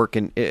see our work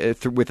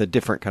with a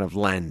different kind of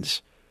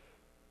lens.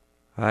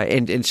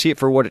 And see it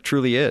for what it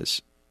truly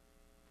is.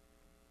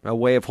 A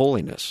way of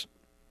holiness.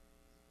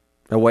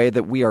 A way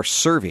that we are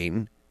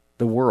serving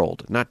the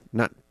world, not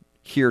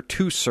here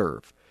to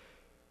serve.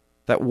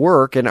 That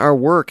work, and our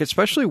work,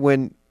 especially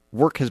when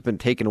work has been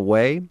taken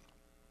away,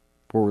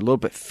 where we're a little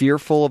bit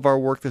fearful of our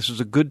work, this is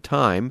a good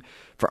time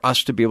for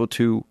us to be able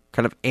to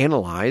kind of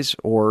analyze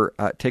or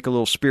take a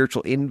little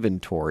spiritual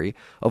inventory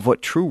of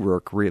what true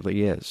work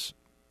really is.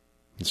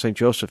 And St.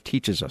 Joseph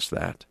teaches us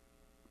that.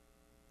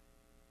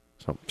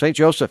 So, St.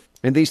 Joseph,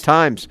 in these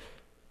times,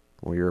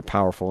 well, you're a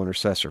powerful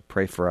intercessor.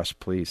 Pray for us,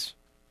 please.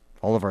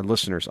 All of our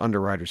listeners,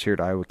 underwriters here at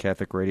Iowa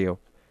Catholic Radio,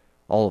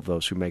 all of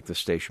those who make this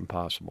station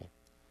possible.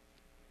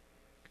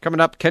 Coming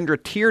up,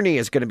 Kendra Tierney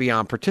is going to be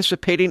on,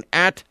 participating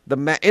in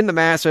the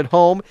Mass at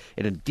home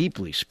in a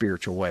deeply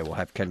spiritual way. We'll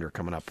have Kendra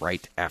coming up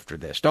right after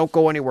this. Don't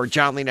go anywhere.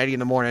 Jon Leonetti in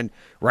the morning,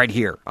 right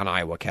here on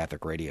Iowa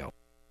Catholic Radio.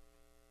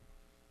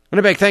 And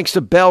a big thanks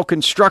to Bell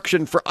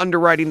Construction for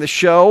underwriting the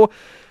show.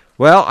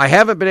 Well, I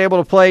haven't been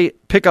able to play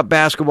pickup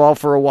basketball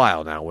for a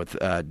while now with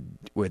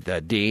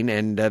Dean,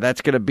 and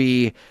that's going to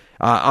be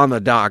on the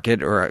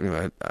docket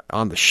or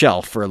on the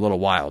shelf for a little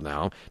while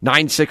now.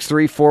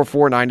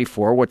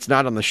 963-4494. What's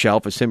not on the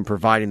shelf is him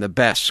providing the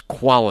best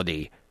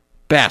quality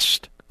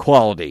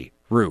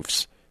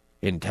roofs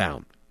in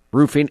town.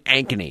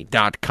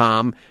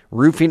 RoofingAnkeny.com.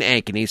 Roofing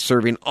Ankeny,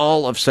 serving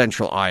all of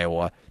central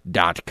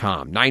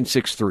Iowa.com.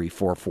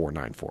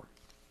 963-4494.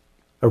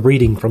 A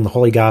reading from the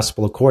Holy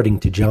Gospel according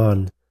to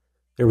John.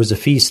 There was a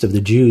feast of the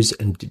Jews,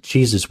 and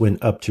Jesus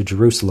went up to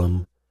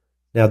Jerusalem.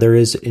 Now there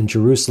is in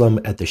Jerusalem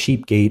at the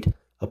sheep gate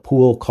a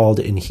pool called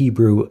in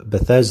Hebrew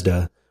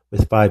Bethesda,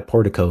 with 5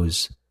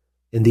 porticos.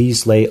 In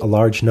these lay a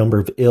large number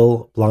of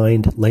ill,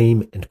 blind,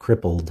 lame, and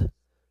crippled.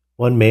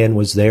 One man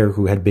was there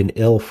who had been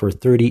ill for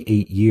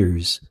 38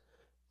 years.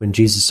 When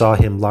Jesus saw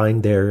him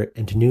lying there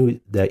and knew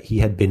that he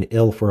had been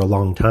ill for a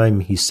long time,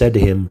 he said to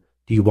him,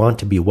 "Do you want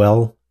to be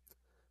well?"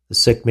 The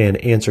sick man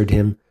answered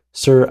him,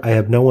 "Sir, I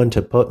have no one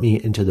to put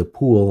me into the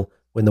pool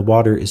when the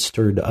water is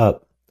stirred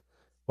up.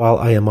 While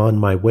I am on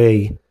my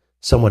way,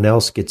 someone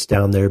else gets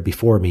down there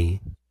before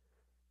me."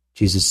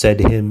 Jesus said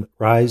to him,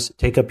 "Rise,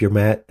 take up your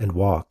mat, and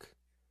walk."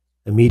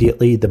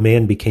 Immediately the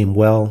man became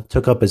well,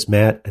 took up his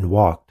mat, and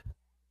walked.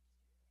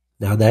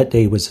 Now that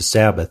day was a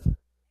Sabbath.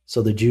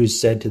 So the Jews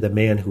said to the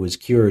man who was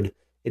cured,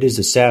 "It is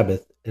a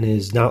Sabbath, and it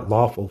is not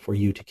lawful for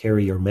you to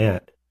carry your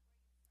mat."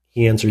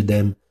 He answered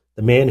them,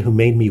 "The man who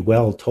made me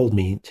well told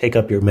me, 'Take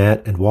up your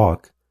mat and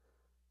walk.'"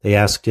 They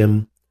asked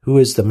him, "Who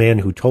is the man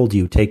who told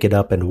you, 'Take it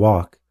up and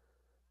walk'?"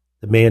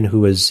 The man who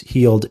was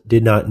healed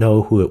did not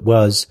know who it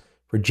was,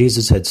 for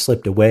Jesus had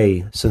slipped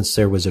away, since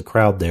there was a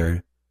crowd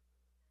there.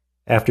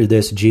 After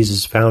this,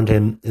 Jesus found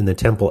him in the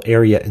temple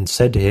area and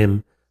said to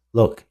him,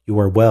 "Look, you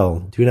are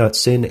well. Do not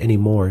sin any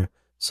more,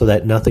 so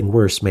that nothing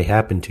worse may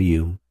happen to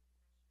you."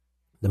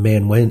 The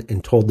man went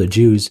and told the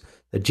Jews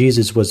that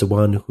Jesus was the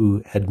one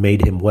who had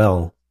made him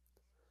well.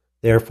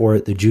 Therefore,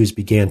 the Jews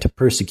began to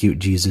persecute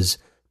Jesus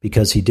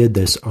because he did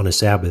this on a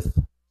Sabbath.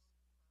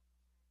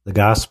 The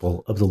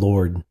Gospel of the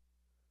Lord.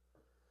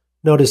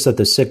 Notice that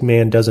the sick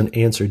man doesn't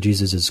answer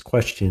Jesus'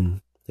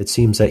 question. It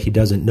seems that he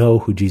doesn't know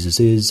who Jesus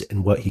is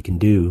and what he can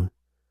do.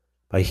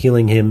 By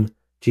healing him,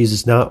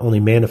 Jesus not only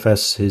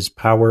manifests his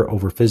power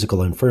over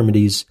physical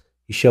infirmities,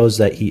 he shows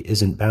that he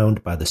isn't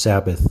bound by the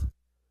Sabbath.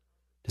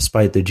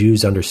 Despite the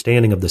Jews'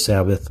 understanding of the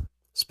Sabbath,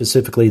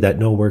 specifically that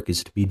no work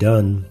is to be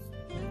done,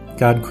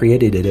 God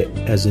created it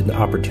as an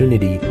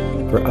opportunity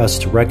for us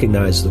to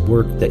recognize the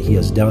work that he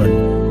has done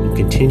and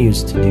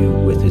continues to do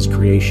with his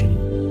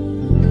creation.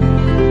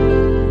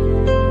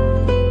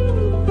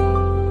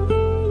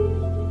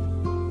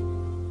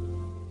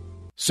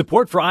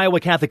 Support for Iowa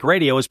Catholic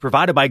Radio is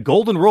provided by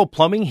Golden Rule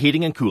Plumbing,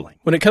 Heating, and Cooling.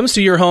 When it comes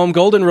to your home,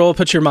 Golden Rule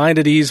puts your mind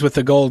at ease with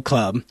the Gold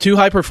Club. 2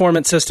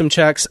 high-performance system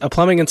checks, a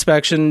plumbing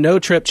inspection, no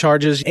trip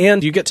charges,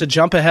 and you get to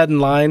jump ahead in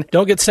line.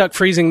 Don't get stuck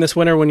freezing this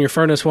winter when your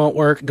furnace won't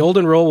work.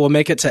 Golden Rule will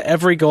make it to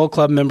every Gold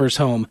Club member's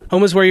home.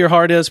 Home is where your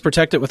heart is.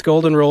 Protect it with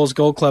Golden Rule's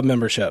Gold Club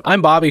membership.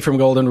 I'm Bobby from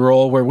Golden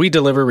Rule, where we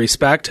deliver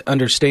respect,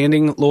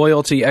 understanding,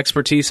 loyalty,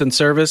 expertise, and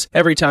service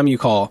every time you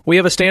call. We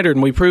have a standard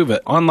and we prove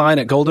it. Online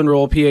at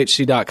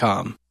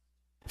goldenrulephc.com.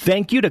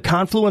 Thank you to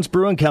Confluence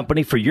Brewing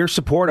Company for your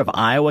support of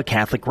Iowa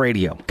Catholic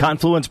Radio.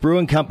 Confluence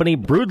Brewing Company,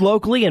 brewed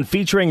locally and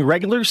featuring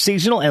regular,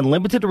 seasonal, and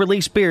limited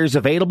release beers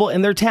available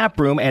in their tap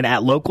room and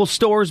at local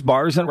stores,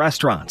 bars, and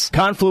restaurants.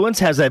 Confluence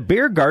has a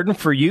beer garden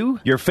for you,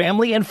 your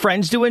family, and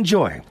friends to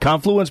enjoy.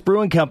 Confluence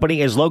Brewing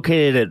Company is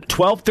located at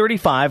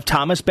 1235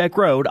 Thomas Beck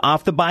Road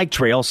off the bike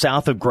trail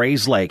south of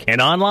Grays Lake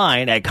and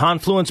online at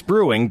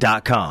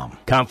confluencebrewing.com.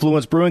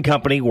 Confluence Brewing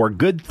Company, where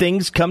good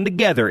things come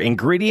together,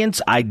 ingredients,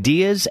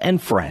 ideas,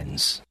 and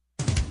friends.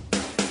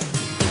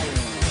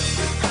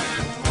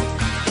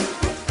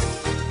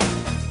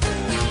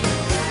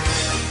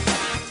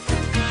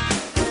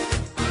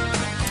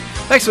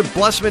 Thanks to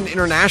Blessman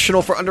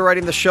International for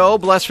underwriting the show,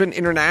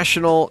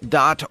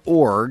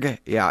 blessmaninternational.org.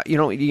 Yeah,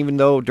 even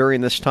though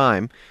during this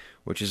time,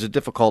 which is a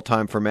difficult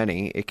time for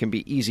many, it can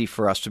be easy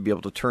for us to be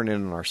able to turn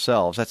in on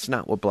ourselves. That's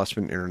not what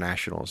Blessman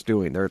International is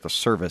doing. They're at the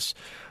service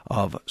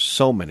of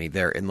so many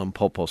there in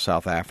Limpopo,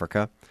 South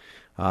Africa,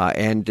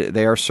 and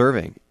they are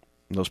serving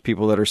those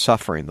people that are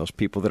suffering, those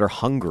people that are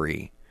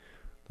hungry,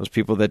 those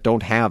people that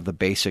don't have the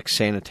basic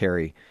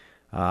sanitary,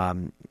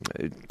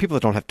 people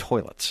that don't have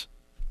toilets.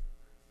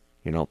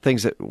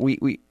 Things that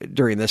we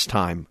during this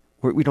time,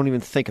 we don't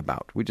even think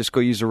about. We just go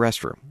use the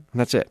restroom, and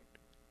that's it.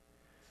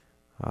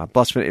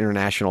 Blessman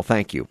International,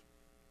 thank you.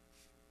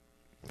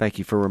 Thank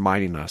you for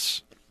reminding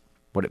us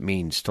what it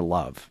means to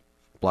love.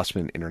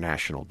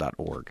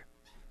 blessmaninternational.org.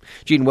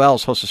 Jean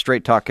Wells, host of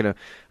Straight Talk, going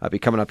to be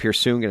coming up here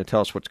soon, going to tell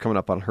us what's coming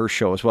up on her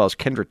show, as well as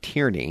Kendra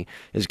Tierney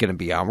is going to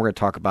be on. We're going to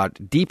talk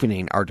about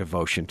deepening our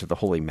devotion to the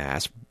Holy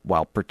Mass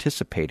while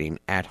participating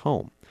at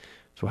home.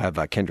 So we'll have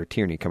Kendra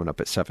Tierney coming up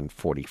at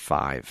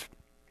 7:45.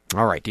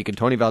 All right, Deacon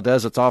Tony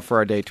Valdez, let's offer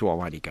our day to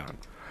Almighty God.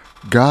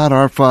 God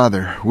our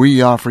Father,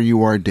 we offer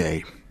you our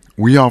day.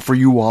 We offer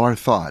you all our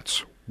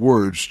thoughts,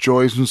 words,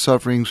 joys, and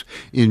sufferings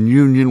in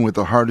union with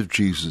the heart of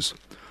Jesus.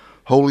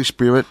 Holy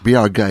Spirit, be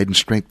our guide and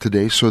strength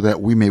today so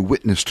that we may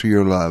witness to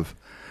your love.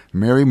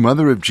 Mary,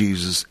 Mother of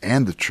Jesus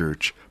and the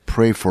Church,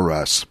 pray for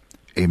us.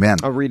 Amen.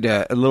 I'll read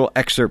a little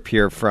excerpt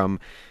here from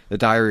the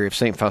Diary of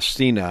St.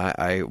 Faustina.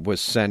 I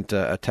was sent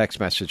a text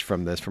message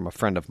from a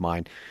friend of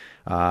mine.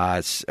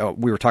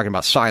 We were talking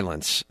about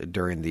silence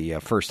during the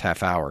first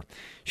half hour.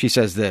 She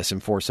says this in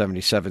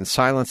 477,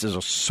 "Silence is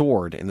a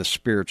sword in the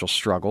spiritual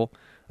struggle.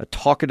 A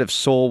talkative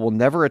soul will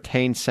never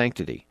attain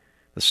sanctity.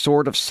 The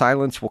sword of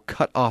silence will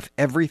cut off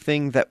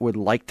everything that would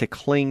like to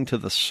cling to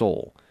the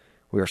soul.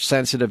 We are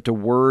sensitive to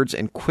words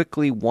and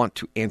quickly want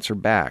to answer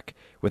back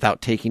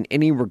without taking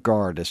any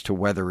regard as to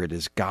whether it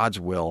is God's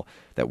will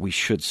that we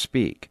should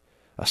speak.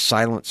 A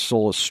silent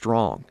soul is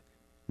strong.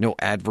 No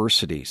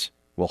adversities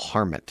will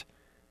harm it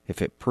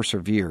if it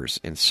perseveres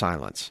in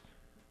silence.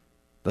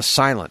 The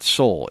silent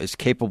soul is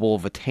capable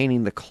of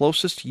attaining the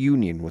closest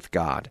union with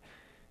God.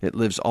 It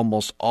lives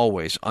almost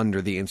always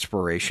under the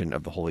inspiration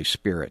of the Holy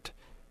Spirit.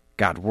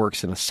 God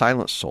works in a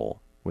silent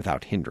soul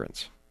without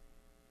hindrance."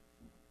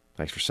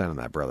 Thanks for sending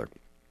that, brother.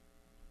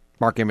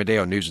 Mark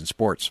Amadeo, News and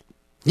Sports.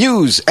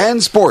 News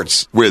and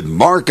Sports with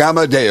Mark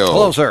Amadeo.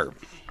 Hello, sir.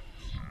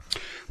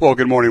 Well,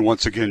 good morning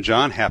once again,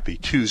 John. Happy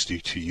Tuesday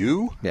to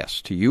you.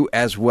 Yes, to you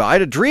as well. I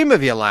had a dream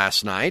of you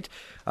last night.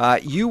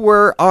 You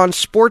were on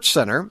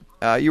SportsCenter.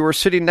 You were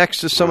sitting next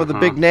to some of the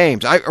big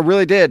names. I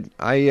really did.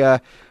 I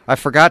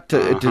forgot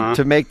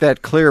to make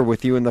that clear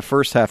with you in the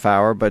first half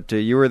hour, but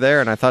you were there,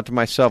 and I thought to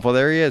myself, well,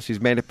 there he is.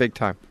 He's made it big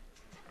time.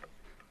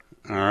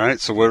 All right,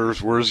 so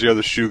where's the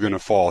other shoe going to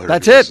fall here?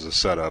 That's This it. is a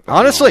setup.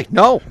 Honestly,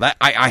 no.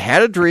 I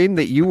had a dream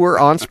that you were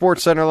on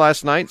SportsCenter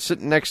last night,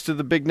 sitting next to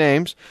the big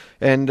names,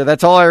 and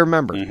that's all I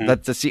remember. Mm-hmm.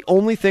 That's the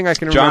only thing I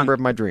can remember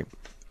of my dream.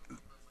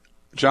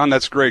 John,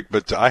 that's great,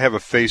 but I have a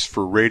face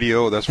for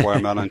radio. That's why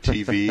I'm not on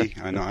TV.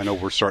 I know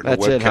we're starting to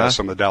webcast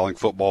some of the Dowling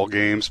football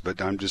games,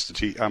 but I'm just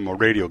I'm a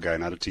radio guy,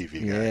 not a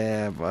TV guy.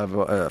 Yeah,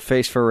 a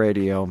face for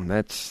radio.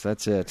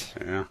 That's it.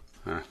 Yeah.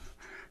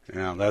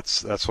 Yeah,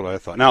 that's what I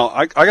thought. Now,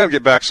 I got to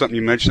get back to something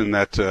you mentioned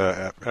that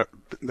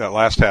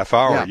last half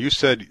hour. Yeah. You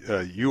said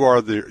you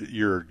are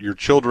your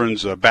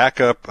children's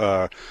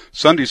backup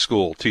Sunday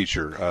school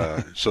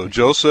teacher. So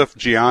Joseph,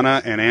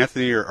 Gianna, and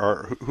Anthony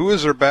are who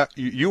is their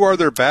you are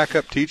their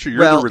backup teacher.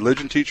 You're the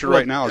religion teacher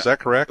right now. Is that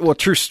correct? Well,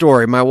 true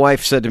story. My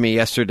wife said to me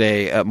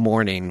yesterday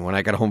morning when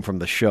I got home from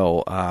the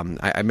show,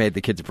 I made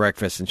the kids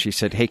breakfast, and she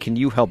said, "Hey, can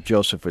you help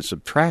Joseph with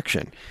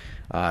subtraction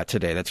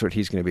today? That's what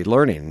he's going to be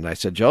learning." And I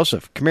said,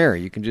 "Joseph, come here.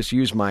 You can just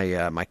use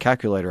my my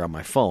calculator on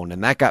my phone."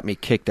 And that got me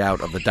kicked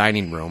out of the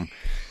dining room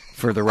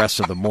for the rest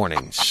of the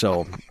morning.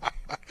 So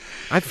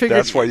I figured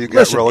that's why you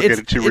got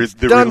relegated to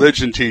the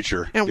religion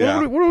teacher.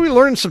 Yeah, what are we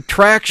learning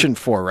subtraction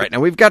for right now?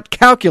 We've got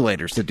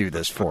calculators to do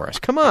this for us.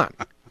 Come on.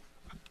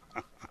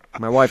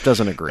 My wife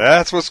doesn't agree.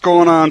 That's what's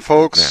going on,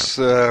 folks.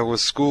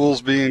 With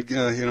schools being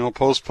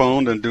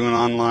postponed and doing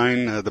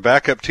online, the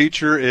backup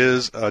teacher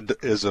is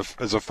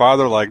a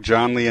father like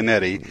Jon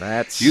Leonetti.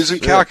 That's using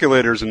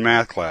calculators in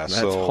math class.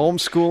 That's so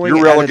homeschooling.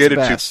 You're relegated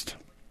at its best.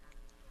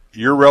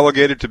 You're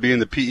relegated to being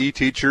the PE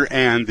teacher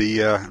and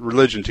the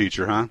religion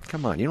teacher, huh?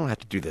 Come on, you don't have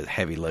to do the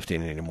heavy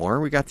lifting anymore.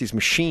 We got these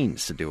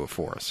machines to do it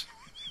for us.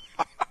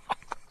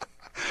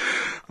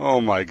 Oh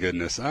my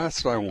goodness,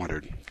 that's what I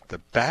wondered. The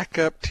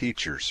backup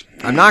teachers.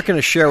 I'm not going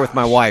to share with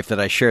my wife that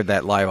I shared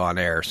that live on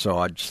air, so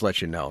I'll just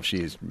let you know.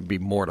 She's be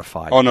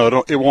mortified. Oh,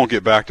 no, it won't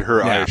get back to her.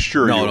 Yeah. I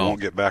assure you it No.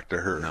 won't get back to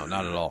her. No,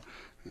 not at all.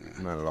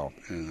 Not at all.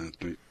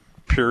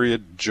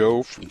 Period.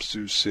 Joe from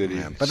Sioux City.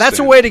 Yeah, but that's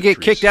a way to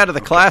get kicked out of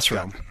the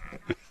classroom.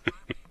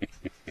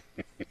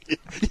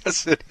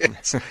 Yes, it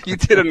is. You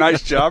did a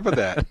nice job of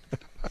that.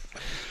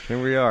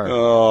 Here we are.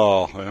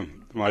 Oh,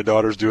 my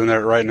daughter's doing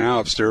that right now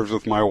upstairs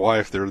with my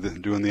wife. They're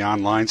doing the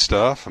online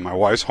stuff, and my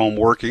wife's home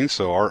working,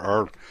 so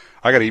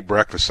I got to eat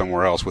breakfast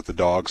somewhere else with the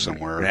dog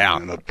somewhere in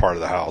another part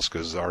of the house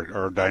because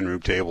our dining room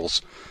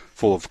table's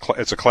full of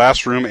it's a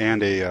classroom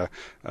and a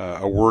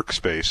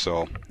workspace.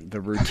 So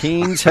the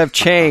routines have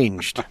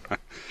changed.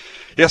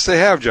 Yes, they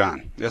have,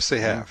 John. Yes,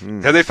 they have.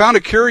 Mm-hmm. Have they found a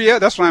cure yet?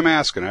 That's what I'm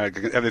asking.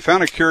 Have they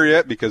found a cure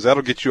yet? Because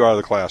that'll get you out of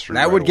the classroom.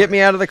 That would get me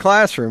out of the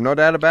classroom, no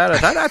doubt about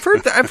it. I've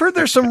heard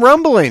there's some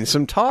rumblings,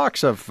 some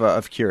talks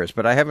of cures,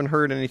 but I haven't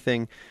heard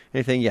anything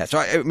yet. So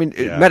I mean,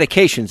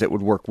 medications that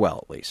would work well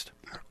at least.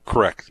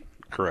 Correct.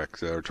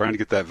 We're trying to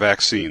get that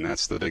vaccine.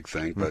 That's the big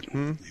thing. But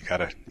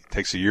it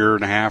takes a year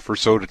and a half or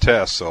so to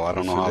test. So I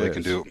don't know how they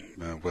can do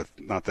it with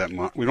not that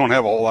much. We don't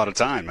have a whole lot of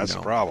time. That's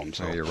the problem.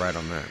 So you're right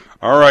on that.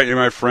 All right,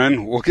 my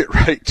friend. We'll get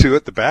right to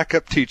it. The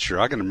backup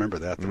teacher. I can remember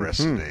that the rest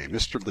of the day.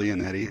 Mr.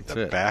 Leonetti,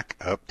 the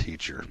backup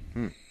teacher.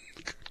 Good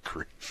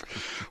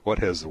grief. What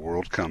has the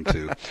world come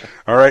to?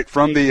 All right,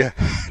 from the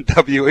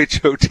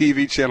WHO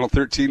TV Channel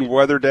 13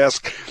 Weather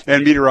Desk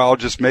and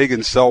meteorologist Megan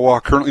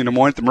Selwa, currently in Des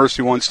Moines at the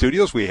Mercy One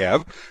Studios, we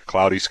have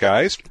cloudy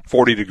skies,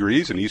 40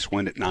 degrees, and east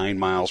wind at 9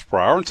 miles per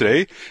hour. And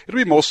today, it'll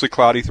be mostly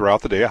cloudy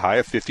throughout the day, a high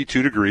of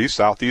 52 degrees,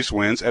 southeast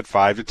winds at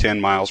 5 to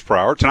 10 miles per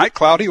hour. Tonight,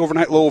 cloudy,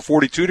 overnight low of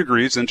 42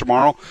 degrees, and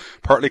tomorrow,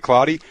 partly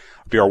cloudy.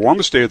 Be our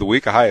warmest day of the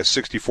week, a high of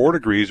 64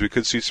 degrees. We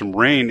could see some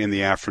rain in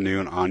the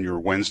afternoon on your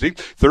Wednesday.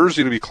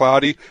 Thursday, it'll be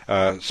cloudy,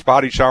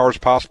 spotty showers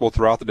possible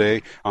throughout the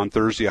day. On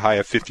Thursday, a high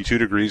of 52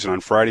 degrees, and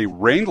on Friday,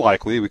 rain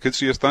likely. We could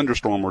see a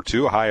thunderstorm or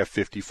two, a high of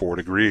 54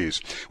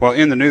 degrees. Well,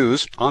 in the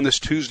news, on this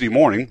Tuesday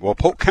morning,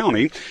 Polk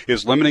County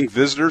is limiting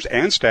visitors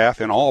and staff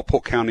in all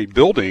Polk County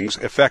buildings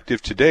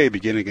effective today,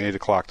 beginning at 8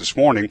 o'clock this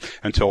morning,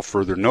 until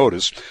further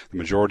notice. The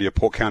majority of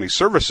Polk County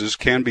services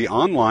can be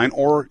online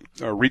or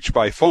reached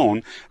by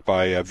phone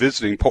by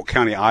visiting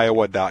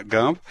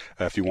polkcountyiowa.gov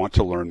if you want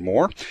to learn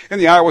more.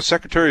 And the Iowa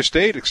Secretary of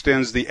State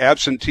extends the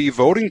absentee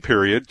voting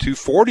period to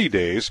 40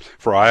 days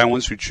for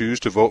Iowans who choose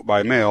to vote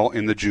by mail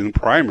in the June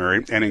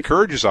primary and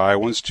encourages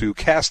Iowans to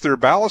cast their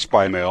ballots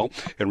by mail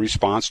in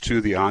response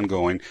to the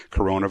ongoing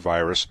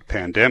coronavirus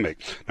pandemic.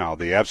 Now,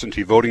 the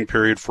absentee voting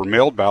period for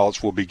mailed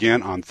ballots will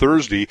begin on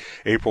Thursday,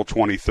 April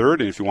 23rd.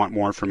 And if you want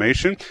more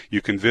information,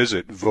 you can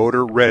visit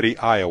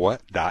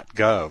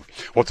voterreadyiowa.gov.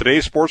 Well,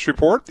 today's sports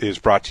report is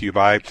brought to you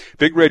by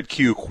Big Red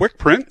Q Quick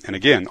Print. And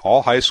again,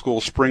 all high school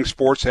spring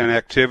sports and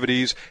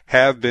activities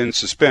have been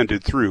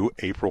suspended through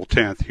April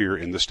 10th here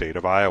in the state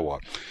of Iowa.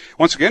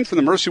 Once again, from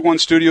the Mercy One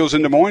Studios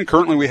in Des Moines,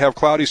 currently we have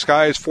cloudy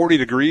skies, 40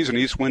 degrees, and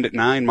east wind at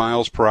 9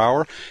 miles per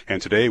hour.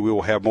 And today we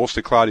will have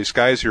mostly cloudy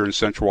skies here in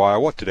central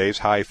Iowa. Today's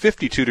high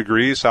 52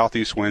 degrees,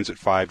 southeast winds at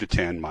 5 to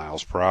 10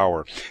 miles per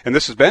hour. And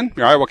this has been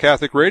your Iowa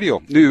Catholic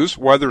Radio news,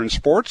 weather, and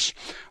sports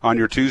on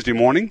your Tuesday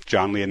morning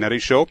Jon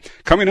Leonetti Show.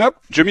 Coming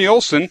up, Jimmy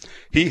Olsen.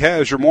 He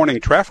has your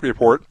morning traffic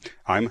report.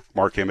 I'm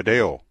Mark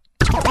Amadeo.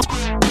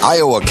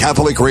 Iowa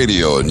Catholic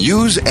Radio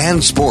News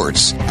and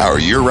Sports. Our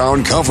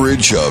year-round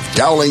coverage of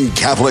Dowling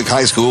Catholic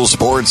High School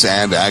sports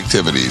and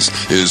activities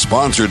is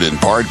sponsored in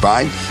part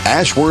by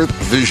Ashworth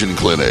Vision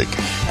Clinic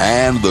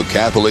and the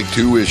Catholic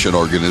Tuition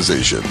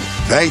Organization.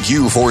 Thank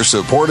you for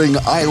supporting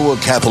Iowa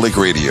Catholic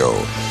Radio,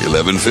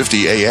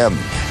 1150 AM,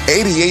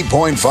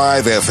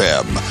 88.5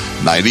 FM,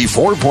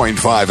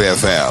 94.5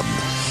 FM,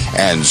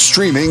 and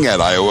streaming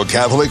at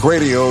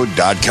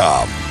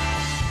iowacatholicradio.com.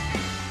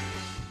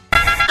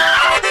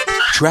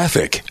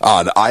 Traffic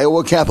on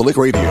Iowa Catholic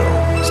Radio.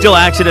 Still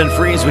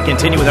accident-free as we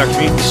continue with our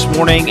commute this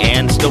morning,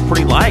 and still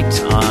pretty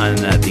light on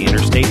the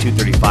Interstate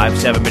 235,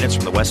 7 minutes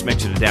from the West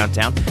Mixer to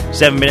downtown,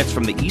 7 minutes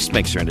from the East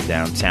Mixer into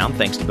downtown,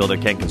 thanks to Builder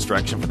Ken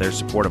Construction for their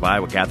support of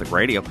Iowa Catholic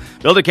Radio.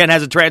 Builder Ken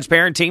has a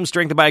transparent team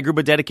strengthened by a group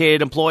of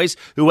dedicated employees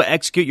who will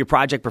execute your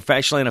project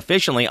professionally and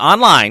efficiently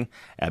online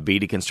at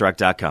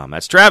bdconstruct.com.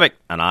 That's traffic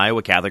on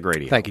Iowa Catholic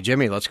Radio. Thank you,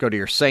 Jimmy. Let's go to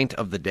your Saint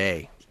of the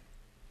Day.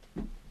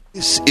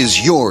 This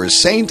is your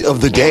Saint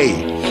of the Day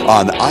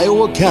on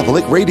Iowa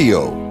Catholic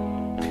Radio.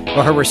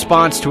 Well, her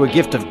response to a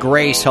gift of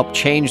grace helped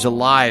change the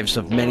lives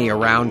of many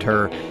around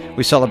her.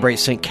 We celebrate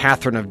St.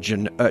 Catherine of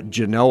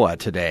Genoa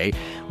today.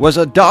 Was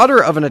a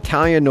daughter of an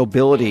Italian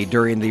nobility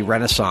during the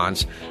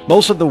Renaissance.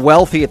 Most of the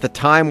wealthy at the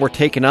time were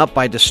taken up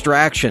by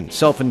distraction,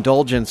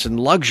 self-indulgence, and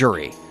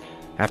luxury.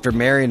 After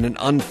marrying an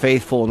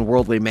unfaithful and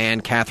worldly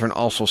man, Catherine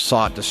also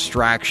sought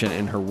distraction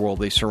in her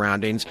worldly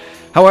surroundings.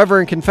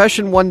 However, in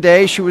confession one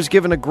day, she was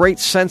given a great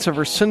sense of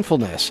her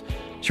sinfulness.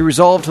 She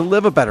resolved to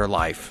live a better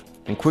life,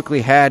 and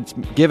quickly had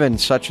given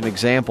such an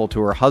example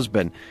to her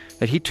husband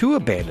that he too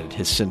abandoned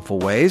his sinful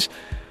ways.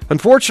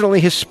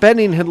 Unfortunately, his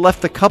spending had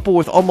left the couple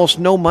with almost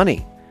no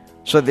money,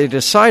 so they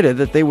decided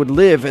that they would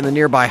live in the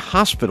nearby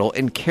hospital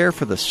and care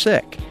for the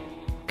sick.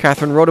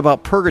 Catherine wrote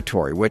about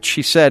purgatory, which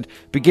she said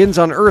begins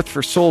on earth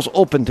for souls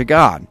open to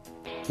God.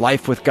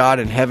 Life with God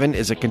in heaven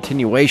is a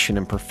continuation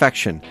and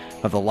perfection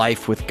of the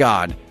life with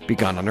God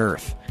begun on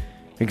earth.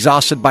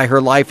 Exhausted by her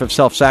life of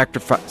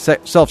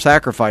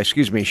self-sacrifice,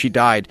 she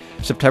died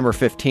September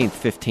 15th,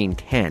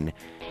 1510,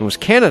 and was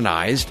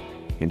canonized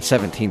in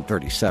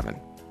 1737.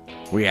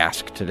 We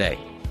ask today,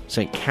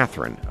 St.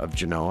 Catherine of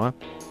Genoa,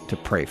 to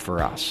pray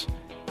for us.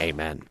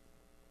 Amen.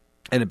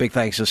 And a big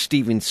thanks to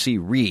Stephen C.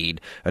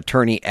 Reed,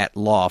 attorney at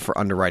law, for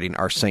underwriting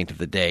our Saint of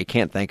the Day.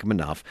 Can't thank him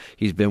enough.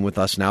 He's been with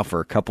us now for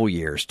a couple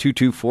years.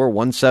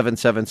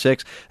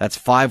 224-1776. That's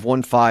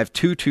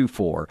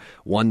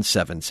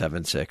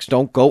 515-224-1776.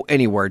 Don't go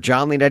anywhere.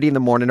 Jon Leonetti in the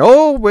morning.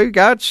 Oh, we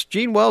got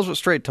Gene Wells with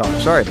Straight Talk.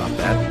 Sorry about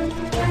that.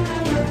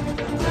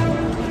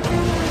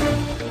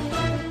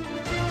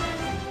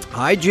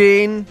 Hi,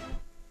 Gene.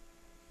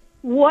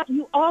 What?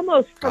 You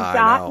almost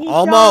forgot me,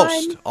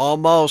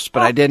 Almost,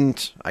 but I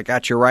didn't. I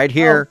got you right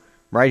here.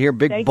 Right here,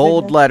 big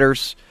bold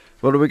letters.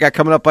 What do we got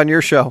coming up on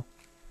your show?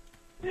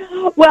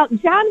 Well,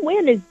 John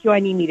Wynn is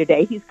joining me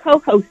today. He's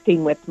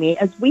co-hosting with me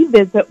as we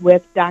visit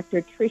with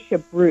Dr.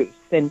 Tricia Bruce.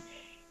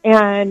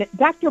 And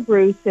Dr.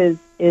 Bruce is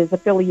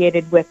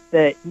affiliated with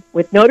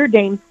Notre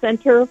Dame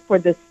Center for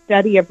the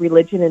Study of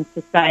Religion and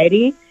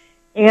Society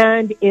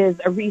and is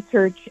a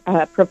research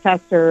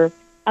professor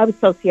of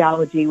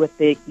sociology with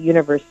the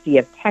University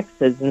of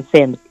Texas in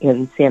San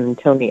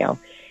Antonio.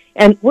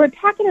 And we're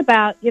talking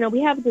about,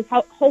 we have this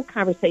whole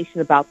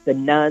conversation about the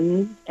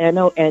nuns,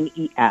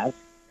 N-O-N-E-S.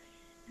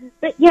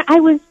 But yeah,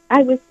 I was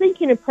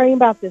thinking and praying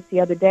about this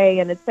the other day,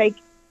 and it's like,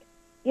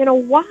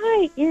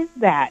 why is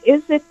that?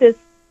 Is it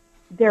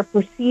their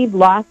perceived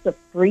loss of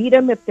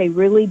freedom if they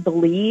really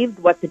believed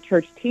what the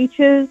church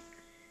teaches?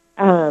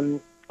 Or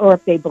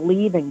if they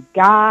believe in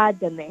God,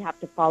 then they have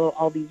to follow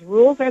all these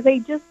rules? Or are they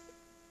just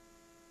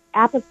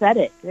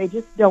apathetic? They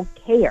just don't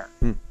care.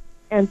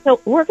 And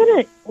so we're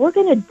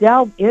gonna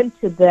delve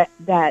into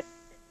that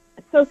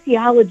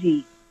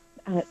sociology,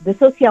 the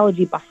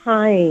sociology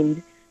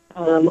behind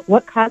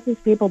what causes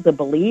people to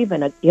believe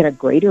in a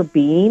greater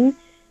being,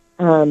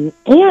 and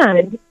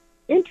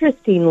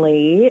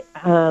interestingly,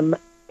 to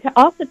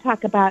also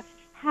talk about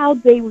how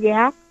they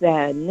react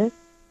then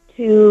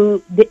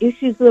to the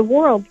issues of the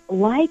world,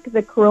 like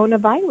the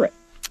coronavirus.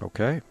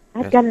 Okay.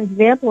 I've got an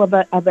example of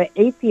an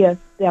atheist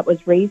that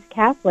was raised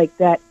Catholic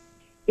that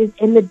is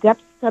in the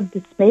depths of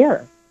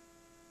despair.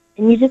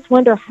 And you just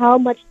wonder how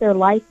much their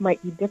life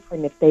might be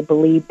different if they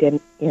believed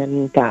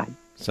in God.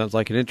 Sounds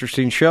like an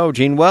interesting show.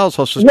 Gene Wells,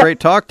 host of Straight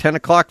Talk, 10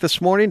 o'clock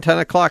this morning, 10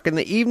 o'clock in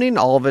the evening.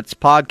 All of it's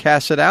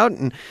podcasted out.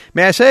 And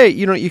may I say,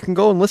 you can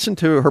go and listen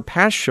to her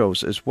past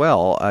shows as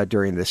well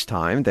during this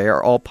time. They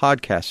are all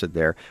podcasted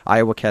there,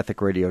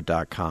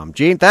 iowacatholicradio.com.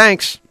 Gene,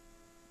 thanks.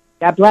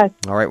 God bless.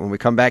 All right, when we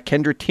come back,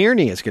 Kendra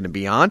Tierney is going to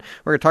be on.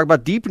 We're going to talk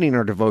about deepening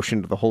our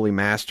devotion to the Holy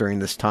Mass during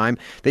this time,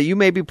 that you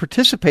may be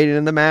participating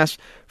in the Mass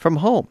from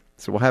home.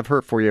 So we'll have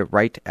her for you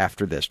right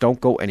after this. Don't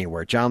go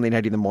anywhere. Jon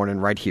Leonetti in the morning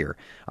right here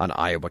on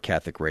Iowa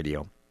Catholic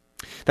Radio.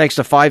 Thanks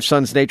to Five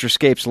Sons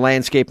Naturescapes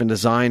Landscape and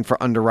Design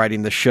for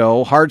underwriting the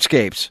show.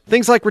 Hardscapes,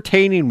 things like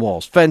retaining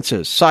walls,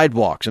 fences,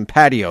 sidewalks, and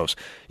patios.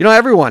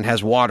 Everyone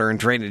has water and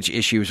drainage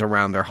issues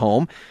around their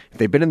home. If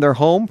they've been in their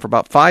home for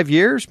about 5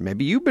 years,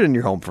 maybe you've been in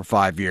your home for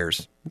 5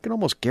 years. we can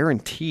almost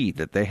guarantee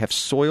that they have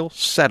soil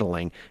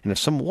settling and have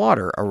some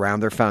water around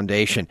their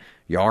foundation.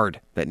 Yard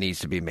that needs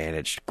to be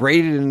managed.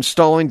 Graded and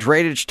installing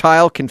drainage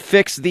tile can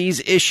fix these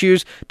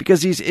issues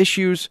because these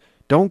issues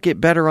don't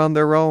get better on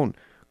their own.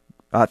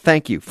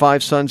 Thank you,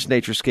 Five Sons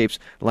Naturescapes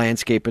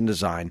Landscape and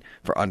Design,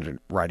 for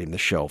underwriting the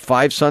show.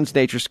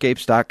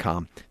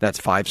 FiveSonsNaturescapes.com. That's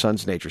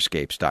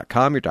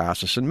FiveSonsNaturescapes.com. Your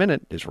Diocesan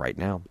Minute is right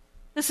now.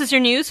 This is your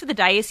news for the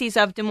Diocese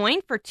of Des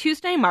Moines for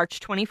Tuesday, March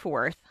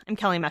 24th. I'm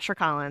Kelly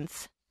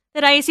Mesher-Collins.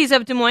 The Diocese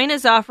of Des Moines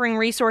is offering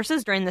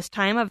resources during this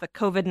time of the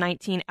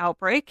COVID-19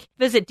 outbreak.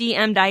 Visit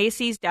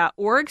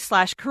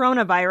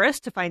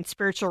dmdiocese.org/coronavirus to find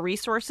spiritual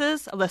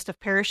resources, a list of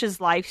parishes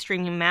live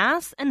streaming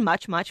Mass, and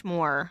much, much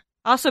more.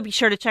 Also, be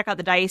sure to check out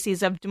the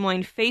Diocese of Des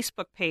Moines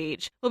Facebook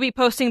page. We'll be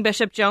posting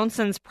Bishop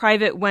Johnson's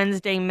private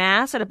Wednesday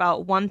Mass at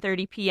about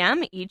 1:30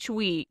 p.m. each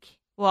week.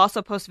 We'll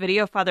also post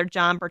video of Father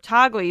John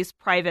Bertogli's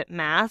private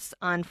Mass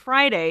on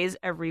Fridays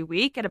every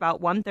week at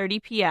about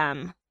 1:30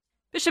 p.m.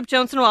 Bishop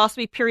Johnson will also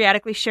be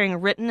periodically sharing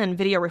written and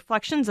video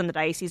reflections on the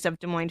Diocese of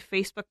Des Moines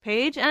Facebook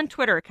page and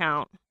Twitter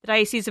account. The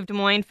Diocese of Des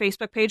Moines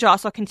Facebook page will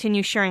also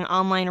continue sharing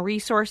online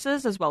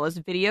resources as well as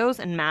videos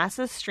and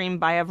masses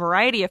streamed by a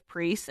variety of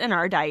priests in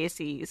our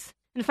diocese.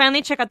 And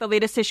finally, check out the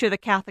latest issue of the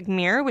Catholic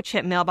Mirror, which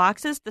hit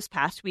mailboxes this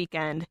past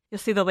weekend. You'll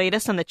see the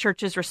latest on the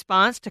Church's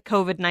response to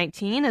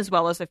COVID-19, as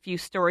well as a few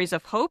stories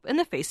of hope in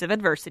the face of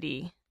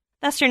adversity.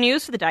 That's your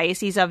news for the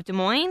Diocese of Des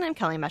Moines. I'm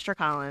Kelly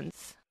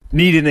Mesher-Collins.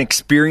 Need an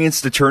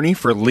experienced attorney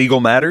for legal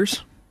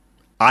matters?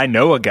 I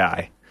know a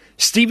guy.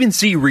 Stephen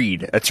C.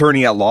 Reed,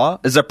 attorney at law,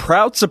 is a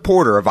proud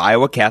supporter of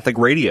Iowa Catholic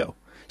Radio.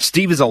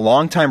 Steve is a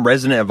longtime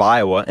resident of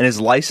Iowa and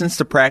is licensed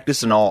to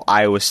practice in all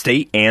Iowa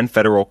state and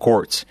federal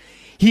courts.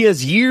 He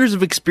has years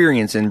of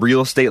experience in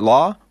real estate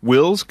law,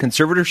 wills,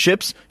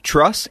 conservatorships,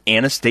 trusts,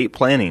 and estate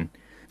planning.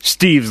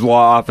 Steve's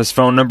law office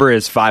phone number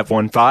is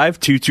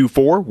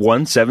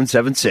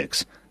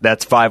 515-224-1776.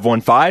 That's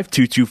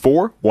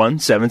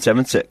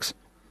 515-224-1776.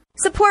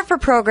 Support for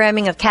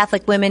programming of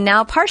Catholic Women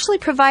Now partially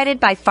provided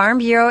by Farm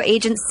Bureau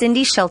agent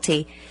Cindy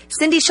Schulte.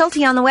 Cindy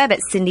Schulte on the web at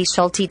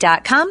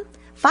cindyschulte.com,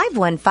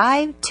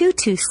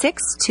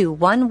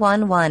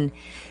 515-226-2111.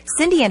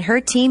 Cindy and her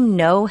team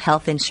know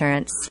health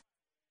insurance.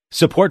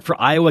 Support for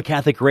Iowa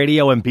Catholic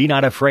Radio and Be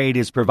Not Afraid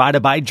is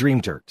provided by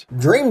Dream Dirt.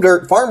 Dream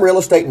Dirt Farm Real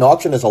Estate and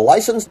Auction is a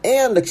licensed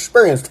and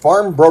experienced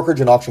farm brokerage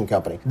and auction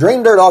company.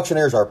 Dream Dirt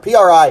auctioneers are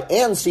PRI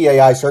and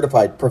CAI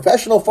certified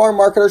professional farm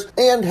marketers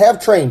and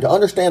have trained to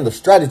understand the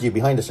strategy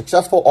behind a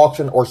successful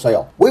auction or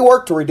sale. We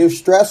work to reduce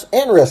stress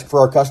and risk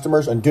for our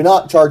customers and do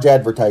not charge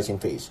advertising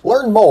fees.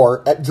 Learn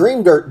more at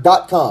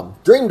dreamdirt.com.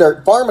 Dream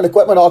Dirt Farm and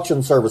Equipment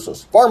Auction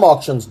Services. Farm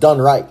auctions done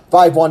right.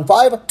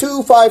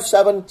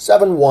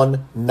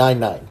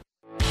 515-257-7199.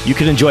 You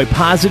can enjoy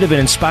positive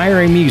and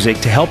inspiring music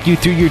to help you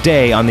through your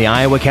day on the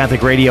Iowa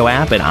Catholic Radio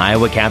app and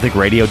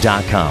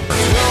iowacatholicradio.com.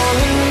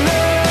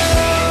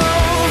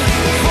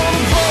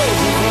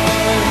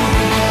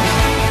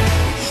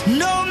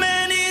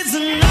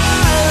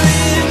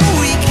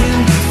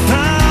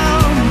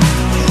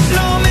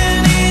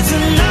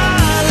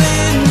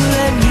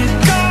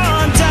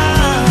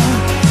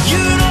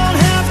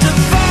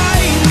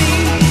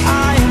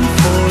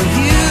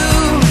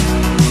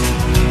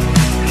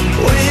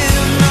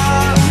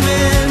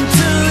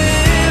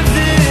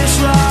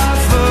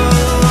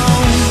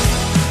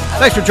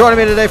 Thanks for joining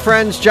me today,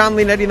 friends. Jon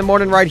Leonetti in the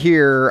morning right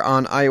here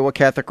on Iowa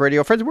Catholic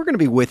Radio. Friends, we're going to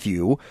be with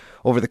you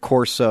over the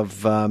course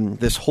of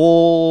this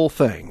whole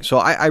thing. So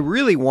I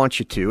really want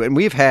you to, and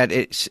we've had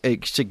a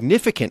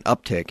significant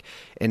uptick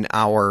in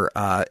our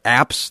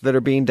apps that are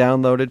being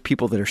downloaded,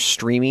 people that are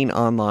streaming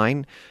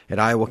online at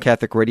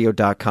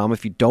iowacatholicradio.com.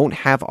 If you don't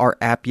have our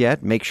app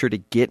yet, make sure to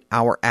get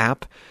our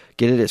app.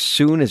 Get it as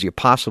soon as you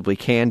possibly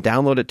can.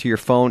 Download it to your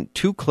phone.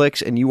 2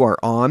 clicks and you are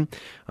on.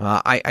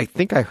 I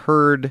think I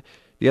heard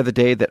the other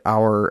day that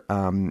our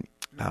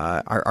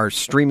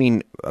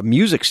streaming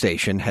music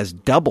station has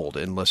doubled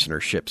in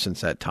listenership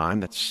since that time.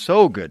 That's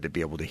so good to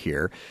be able to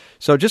hear.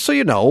 So just so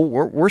you know,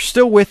 we're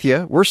still with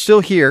you. We're still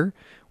here.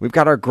 We've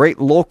got our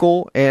great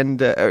local and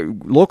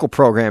local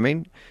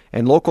programming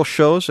and local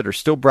shows that are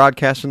still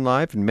broadcasting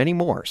live and many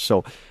more.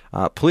 So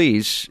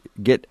please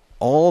get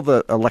all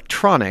the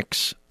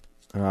electronics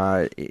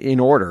in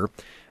order,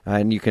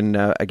 and you can,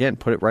 again,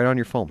 put it right on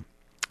your phone.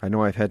 I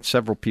know I've had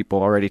several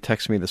people already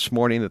text me this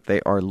morning that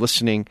they are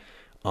listening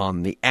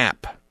on the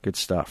app. Good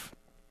stuff.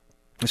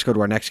 Let's go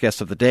to our next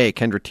guest of the day,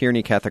 Kendra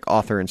Tierney, Catholic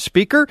author and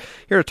speaker,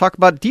 here to talk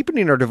about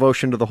deepening our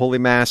devotion to the Holy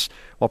Mass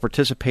while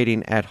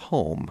participating at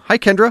home. Hi,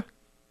 Kendra.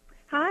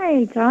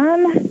 Hi,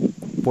 John.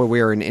 Boy,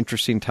 we are in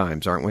interesting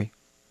times, aren't we?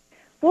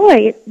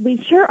 Boy, we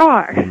sure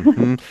are.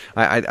 Mm-hmm.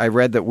 I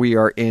read that we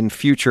are in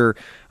future,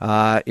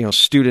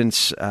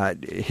 students'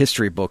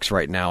 history books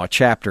right now, a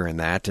chapter in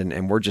that,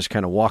 and we're just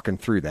kind of walking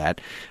through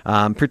that.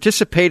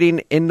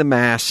 Participating in the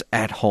Mass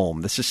at home.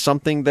 This is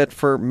something that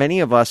for many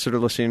of us that are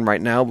listening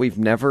right now, we've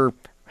never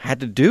had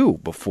to do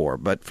before,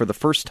 but for the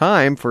first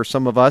time, for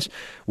some of us,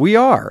 we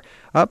are.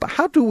 But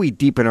how do we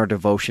deepen our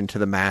devotion to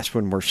the Mass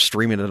when we're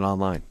streaming it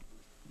online?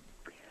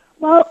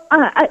 Well,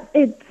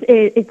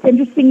 it's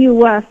interesting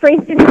you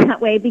phrased it in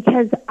that way,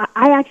 because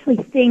I actually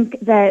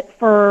think that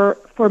for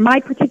my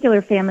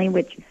particular family,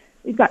 which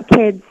we've got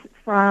kids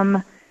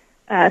from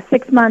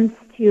 6 months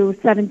to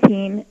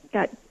 17,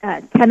 got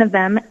 10 of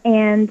them,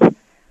 and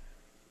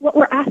what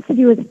we're asked to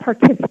do is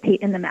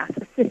participate in the Mass,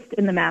 assist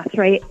in the Mass,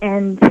 right?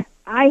 And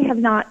I have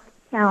not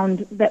found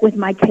that with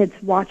my kids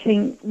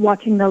watching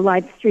the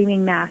live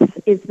streaming Mass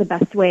is the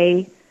best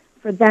way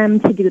for them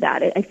to do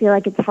that. I feel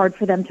like it's hard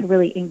for them to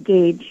really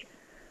engage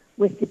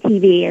with the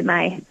TV, and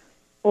my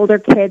older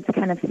kids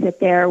kind of sit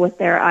there with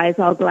their eyes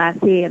all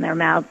glassy and their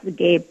mouths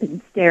agape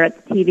and stare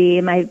at the TV,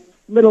 and my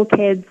little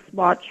kids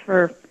watch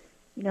for,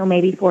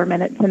 maybe 4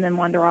 minutes and then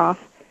wander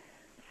off.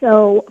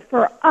 So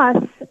for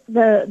us,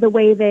 the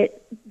way that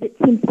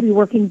seems to be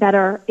working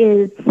better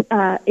is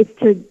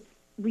to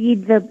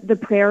read the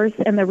prayers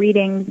and the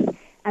readings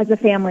as a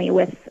family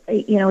with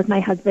my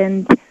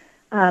husband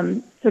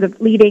sort of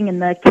leading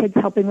and the kids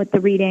helping with the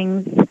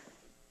readings.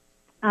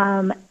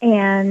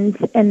 And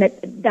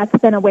that's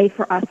been a way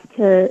for us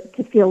to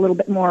feel a little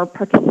bit more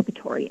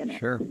participatory in it.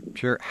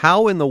 Sure.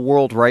 How in the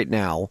world right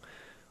now,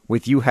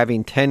 with you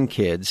having 10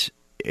 kids,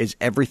 is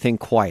everything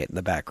quiet in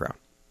the background?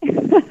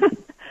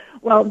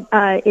 Well,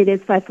 it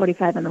is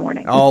 5:45 in the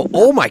morning.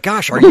 Oh my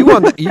gosh! Are you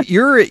on the?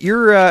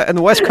 You're on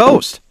the West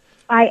Coast.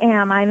 I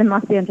am. I'm in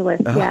Los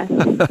Angeles. Yes.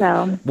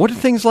 So. What are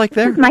things like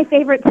there? It's my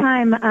favorite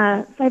time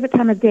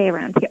of day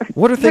around here.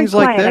 What are things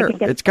like there?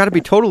 It's got to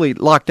be totally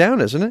locked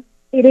down, isn't it?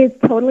 It is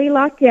totally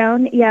locked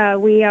down. Yeah,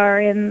 we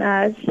are in.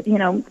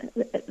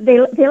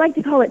 They like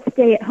to call it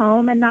stay at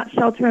home and not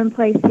shelter in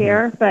place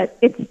here, but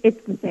it's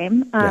the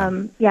same.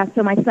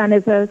 So my son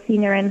is a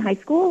senior in high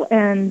school,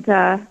 and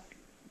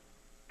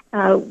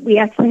we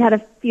actually had a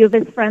few of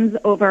his friends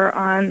over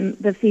on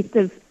the Feast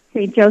of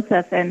St.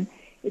 Joseph, and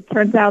it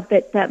turns out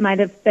that might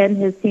have been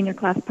his senior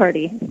class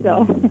party.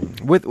 So,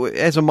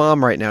 as a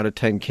mom right now to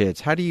 10 kids,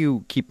 how do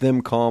you keep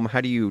them calm?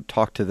 How do you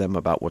talk to them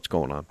about what's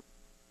going on?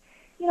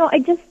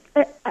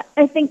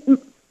 I think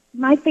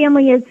my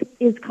family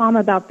is calm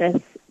about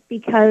this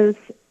because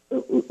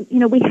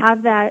we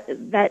have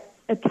that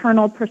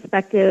eternal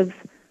perspective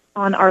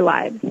on our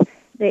lives.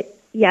 That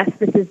yes,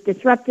 this is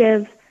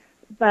disruptive,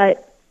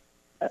 but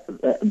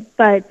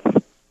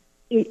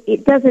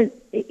it doesn't.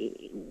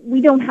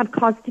 We don't have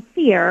cause to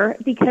fear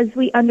because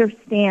we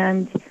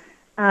understand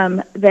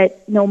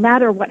that no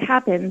matter what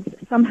happens,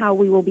 somehow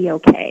we will be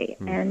okay.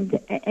 And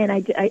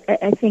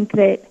I think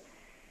that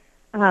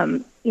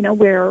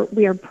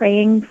we are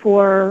praying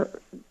for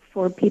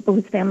people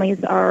whose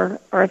families are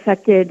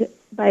affected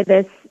by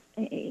this,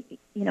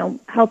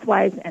 health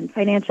wise and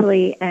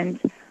financially, and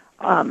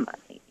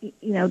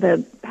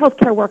the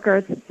healthcare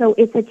workers. So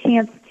it's a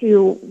chance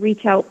to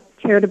reach out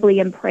charitably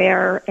in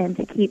prayer and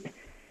to keep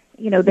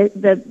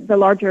the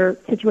larger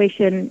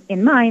situation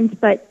in mind.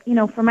 But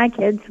for my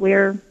kids,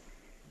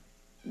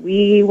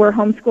 we were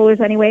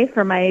homeschoolers anyway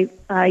for my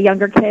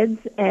younger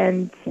kids,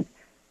 and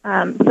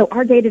so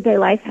our day-to-day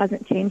life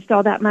hasn't changed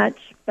all that much,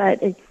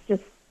 but it's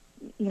just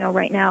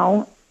right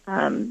now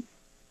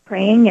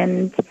praying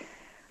and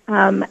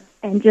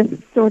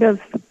just sort of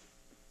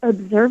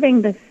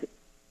observing this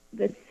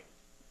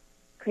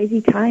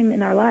crazy time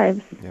in our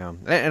lives. Yeah,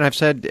 and I've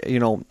said,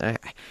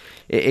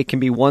 it can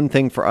be one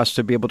thing for us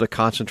to be able to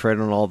concentrate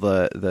on all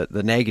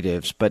the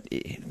negatives, but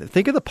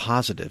think of the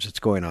positives that's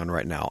going on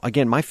right now.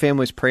 Again, my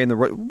family's praying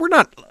we're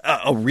not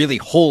a really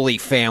holy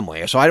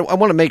family, so I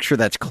want to make sure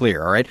that's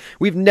clear, all right?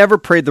 We've never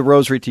prayed the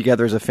rosary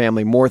together as a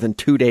family more than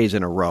 2 days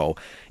in a row,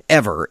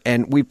 ever,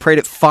 and we prayed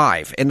it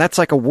 5, and that's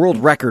like a world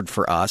record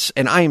for us,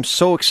 and I am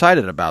so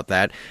excited about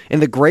that,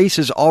 and the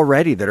graces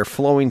already that are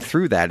flowing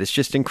through that is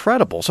just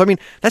incredible. So, I mean,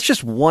 that's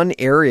just one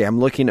area. I'm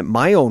looking at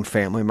my own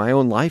family, my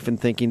own life, and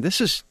thinking,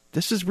 this is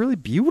really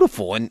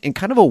beautiful, and in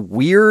kind of a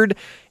weird,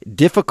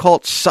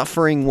 difficult,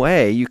 suffering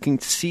way, you can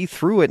see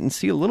through it and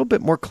see a little bit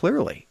more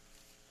clearly.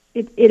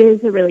 It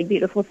is a really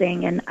beautiful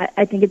thing, and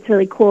I think it's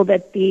really cool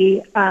that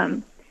the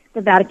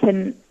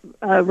Vatican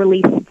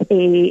released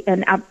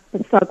an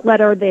apostolic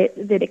letter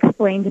that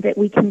explained that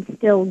we can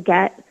still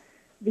get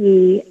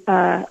the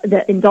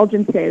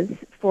indulgences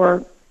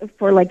for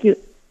like you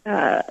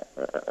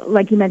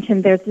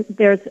mentioned.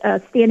 There's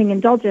a standing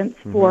indulgence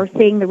for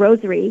saying the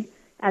rosary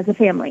as a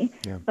family,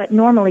 but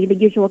normally the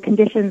usual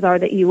conditions are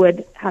that you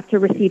would have to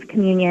receive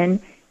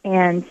communion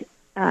and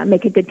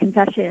make a good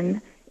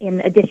confession in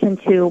addition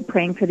to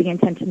praying for the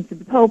intentions of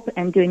the Pope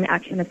and doing the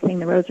action of saying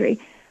the rosary.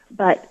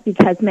 But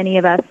because many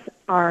of us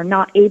are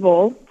not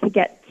able to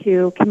get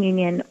to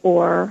communion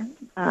or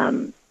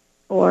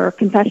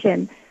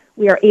confession,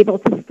 we are able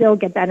to still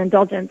get that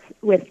indulgence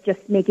with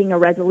just making a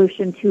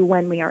resolution to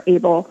when we are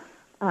able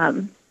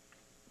to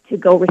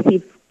go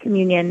receive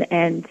communion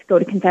and go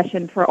to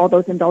confession for all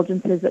those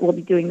indulgences that we'll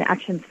be doing the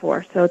actions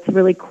for. So it's a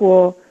really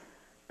cool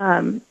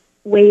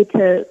way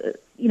to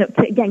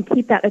again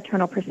keep that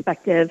eternal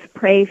perspective,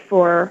 pray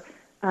for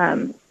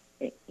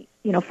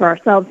for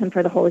ourselves and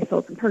for the holy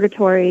souls in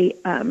purgatory,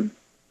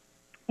 and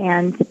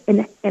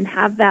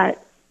have that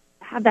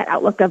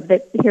outlook of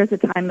that here's a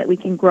time that we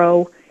can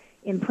grow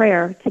in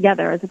prayer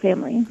together as a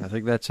family. I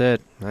think that's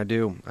it. I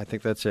do. I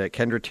think that's it.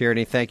 Kendra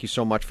Tierney, thank you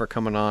so much for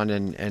coming on.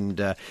 And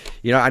I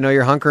know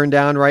you're hunkering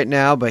down right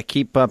now, but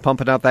keep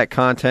pumping out that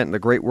content and the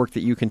great work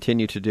that you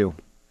continue to do.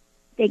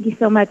 Thank you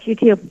so much. You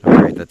too. All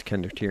right, that's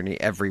Kendra Tierney,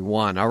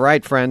 everyone. All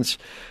right, friends.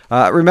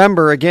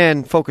 Remember,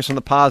 again, focus on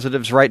the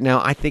positives right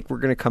now. I think we're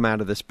going to come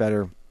out of this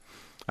better.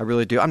 I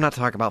really do. I'm not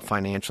talking about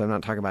financially. I'm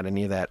not talking about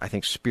any of that. I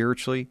think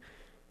spiritually,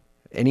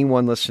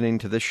 anyone listening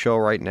to this show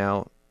right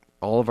now,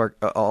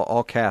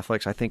 all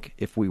Catholics, I think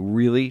if we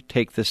really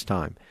take this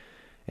time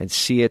and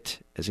see it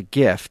as a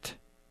gift,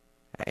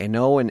 I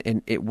know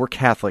we're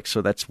Catholics,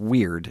 so that's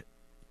weird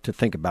to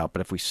think about, but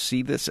if we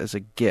see this as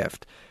a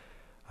gift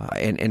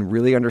and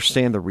really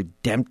understand the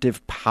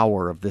redemptive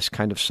power of this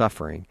kind of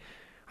suffering,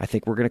 I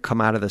think we're going to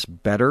come out of this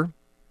better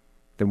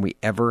than we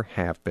ever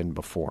have been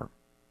before.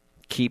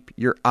 Keep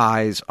your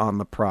eyes on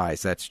the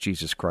prize. That's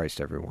Jesus Christ,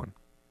 everyone.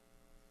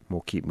 We'll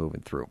keep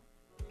moving through.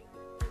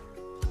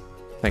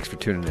 Thanks for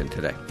tuning in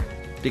today.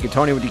 Deacon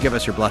Tony, would you give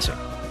us your blessing?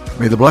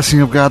 May the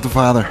blessing of God the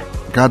Father,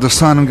 God the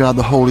Son, and God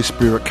the Holy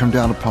Spirit come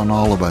down upon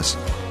all of us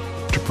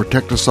to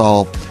protect us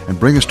all and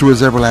bring us to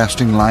His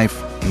everlasting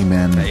life.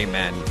 Amen.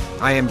 Amen.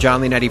 I am Jon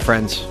Leonetti,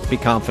 friends. Be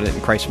confident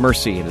in Christ's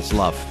mercy and His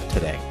love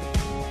today.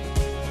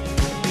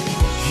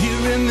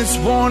 Here in this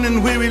worn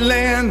and weary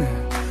land,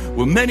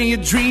 where many a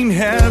dream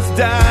has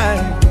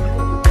died,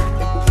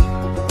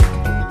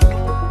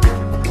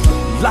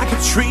 like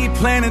a tree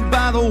planted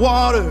by the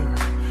water,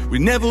 we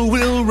never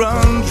will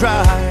run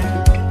dry.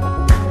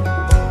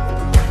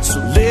 So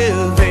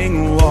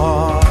living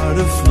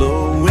water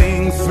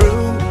flowing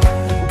through,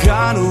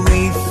 God,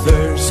 we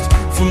thirst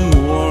for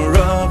more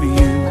of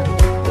you.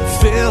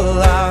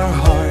 Fill our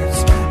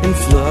hearts and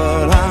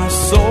flood our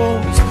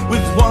souls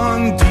with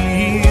one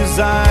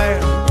desire,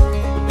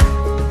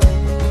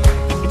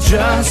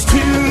 just to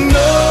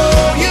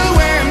know you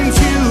and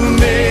to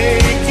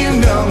make you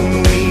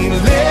known. We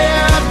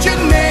lift your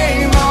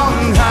name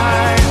on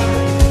high.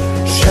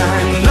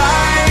 Shine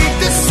like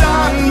the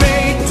sun,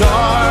 make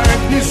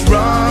darkness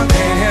run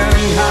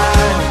and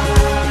hide.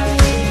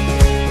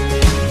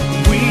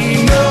 We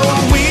know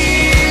we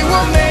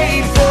were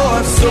made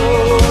for so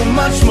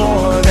much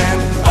more than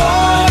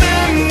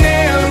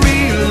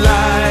ordinary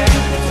life.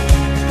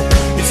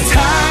 It's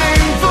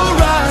time for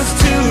us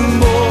to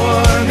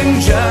more than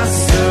just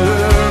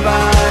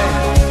survive.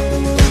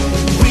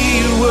 We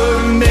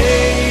were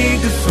made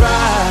to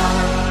thrive.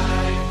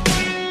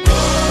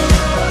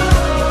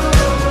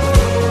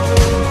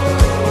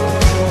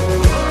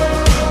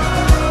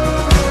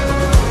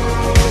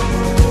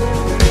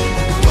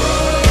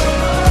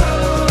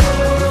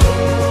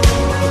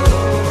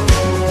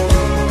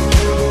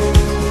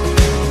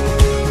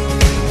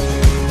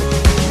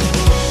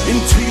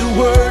 Into your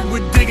word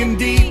we're digging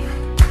deep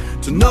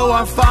to know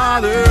our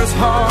Father's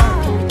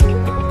heart.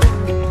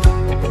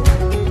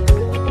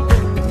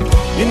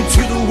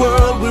 Into the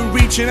world we're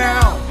reaching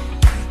out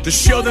to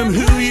show them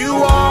who you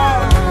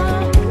are.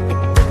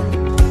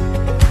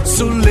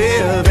 So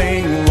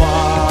living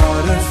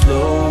water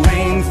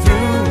flowing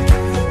through,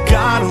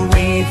 God,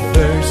 we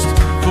thirst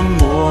for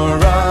more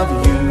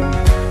of you.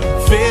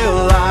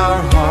 Fill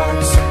our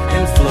hearts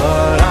and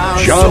flood our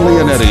Jon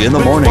Leonetti in the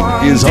Morning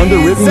is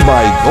underwritten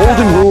by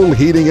Golden Rule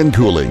Heating and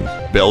Cooling,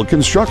 Bell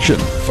Construction,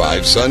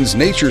 Five Sons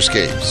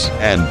Naturescapes,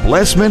 and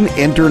Blessman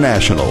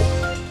International.